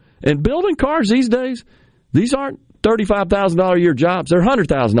 people. And building cars these days, these aren't $35,000 a year jobs. They're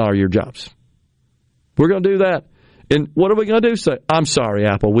 $100,000 a year jobs. We're going to do that. And what are we going to do? Say, I'm sorry,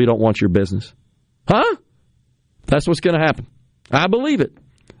 Apple, we don't want your business. Huh? That's what's going to happen. I believe it.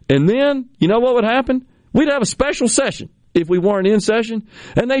 And then, you know what would happen? We'd have a special session if we weren't in session,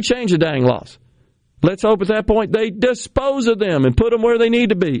 and they change the dang laws. Let's hope at that point they dispose of them and put them where they need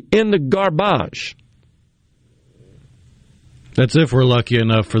to be, in the garbage. That's if we're lucky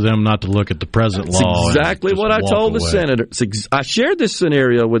enough for them not to look at the present law. That's exactly what I told the senator. I shared this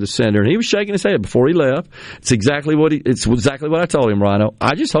scenario with the senator, and he was shaking his head before he left. It's exactly what I told him, Rhino.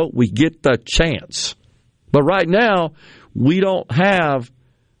 I just hope we get the chance. But right now, we don't have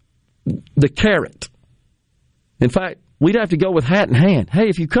the carrot. In fact, we'd have to go with hat in hand. Hey,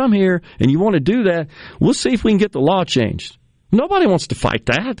 if you come here and you want to do that, we'll see if we can get the law changed. Nobody wants to fight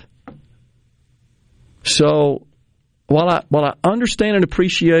that. So while I understand and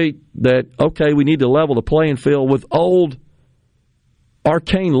appreciate that, okay, we need to level the playing field with old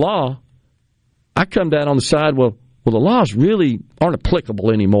arcane law, I come down on the side, well, the laws really aren't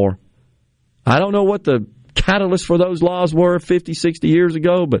applicable anymore. I don't know what the catalyst for those laws were 50, 60 years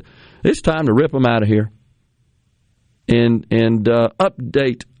ago, but it's time to rip them out of here and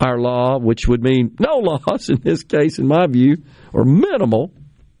update our law, which would mean no laws in this case, in my view, or minimal.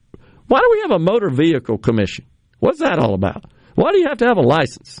 Why do we have a motor vehicle commission? What's that all about? Why do you have to have a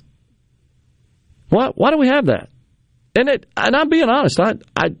license? Why do we have that? And I'm being honest,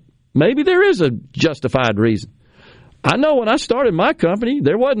 I maybe there is a justified reason. I know when I started my company,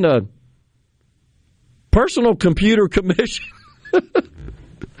 there wasn't a personal computer commission.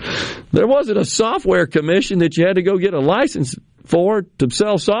 There wasn't a software commission that you had to go get a license for to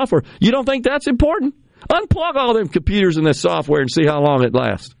sell software. You don't think that's important? Unplug all them computers and this software and see how long it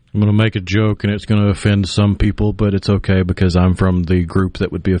lasts. I'm going to make a joke, and it's going to offend some people, but it's okay because I'm from the group that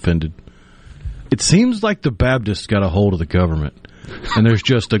would be offended. It seems like the Baptists got a hold of the government, and there's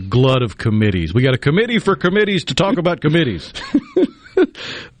just a glut of committees. We got a committee for committees to talk about committees.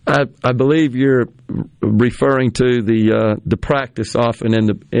 I believe you're referring to the practice often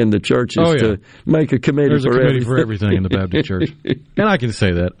in the churches to make a committee. There's a committee for everything in the Baptist church, and I can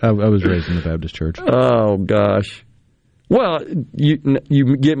say that I was raised in the Baptist church. Oh gosh. Well, you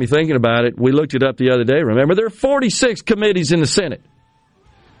get me thinking about it. We looked it up the other day. Remember, there are 46 committees in the Senate.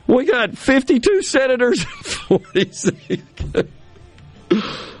 We got 52 senators, 46.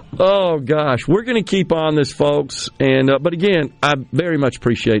 Oh, gosh. We're going to keep on this, folks. And but again, I very much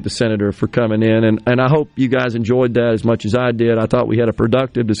appreciate the senator for coming in, and I hope you guys enjoyed that as much as I did. I thought we had a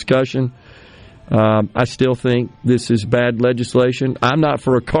productive discussion. I still think this is bad legislation. I'm not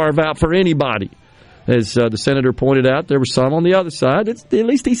for a carve-out for anybody. As the senator pointed out, there were some on the other side. At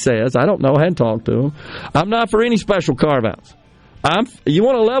least he says. I don't know. I hadn't talked to him. I'm not for any special carve-outs. You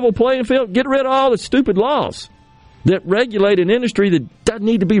want a level playing field? Get rid of all the stupid laws that regulate an industry that doesn't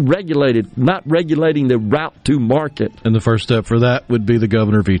need to be regulated, not regulating the route to market. And the first step for that would be the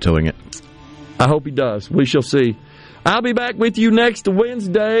governor vetoing it. I hope he does. We shall see. I'll be back with you next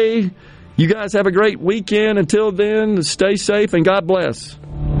Wednesday. You guys have a great weekend. Until then, stay safe and God bless.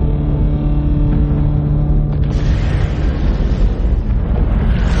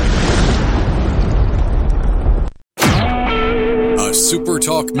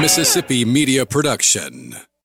 SuperTalk Mississippi Media Production.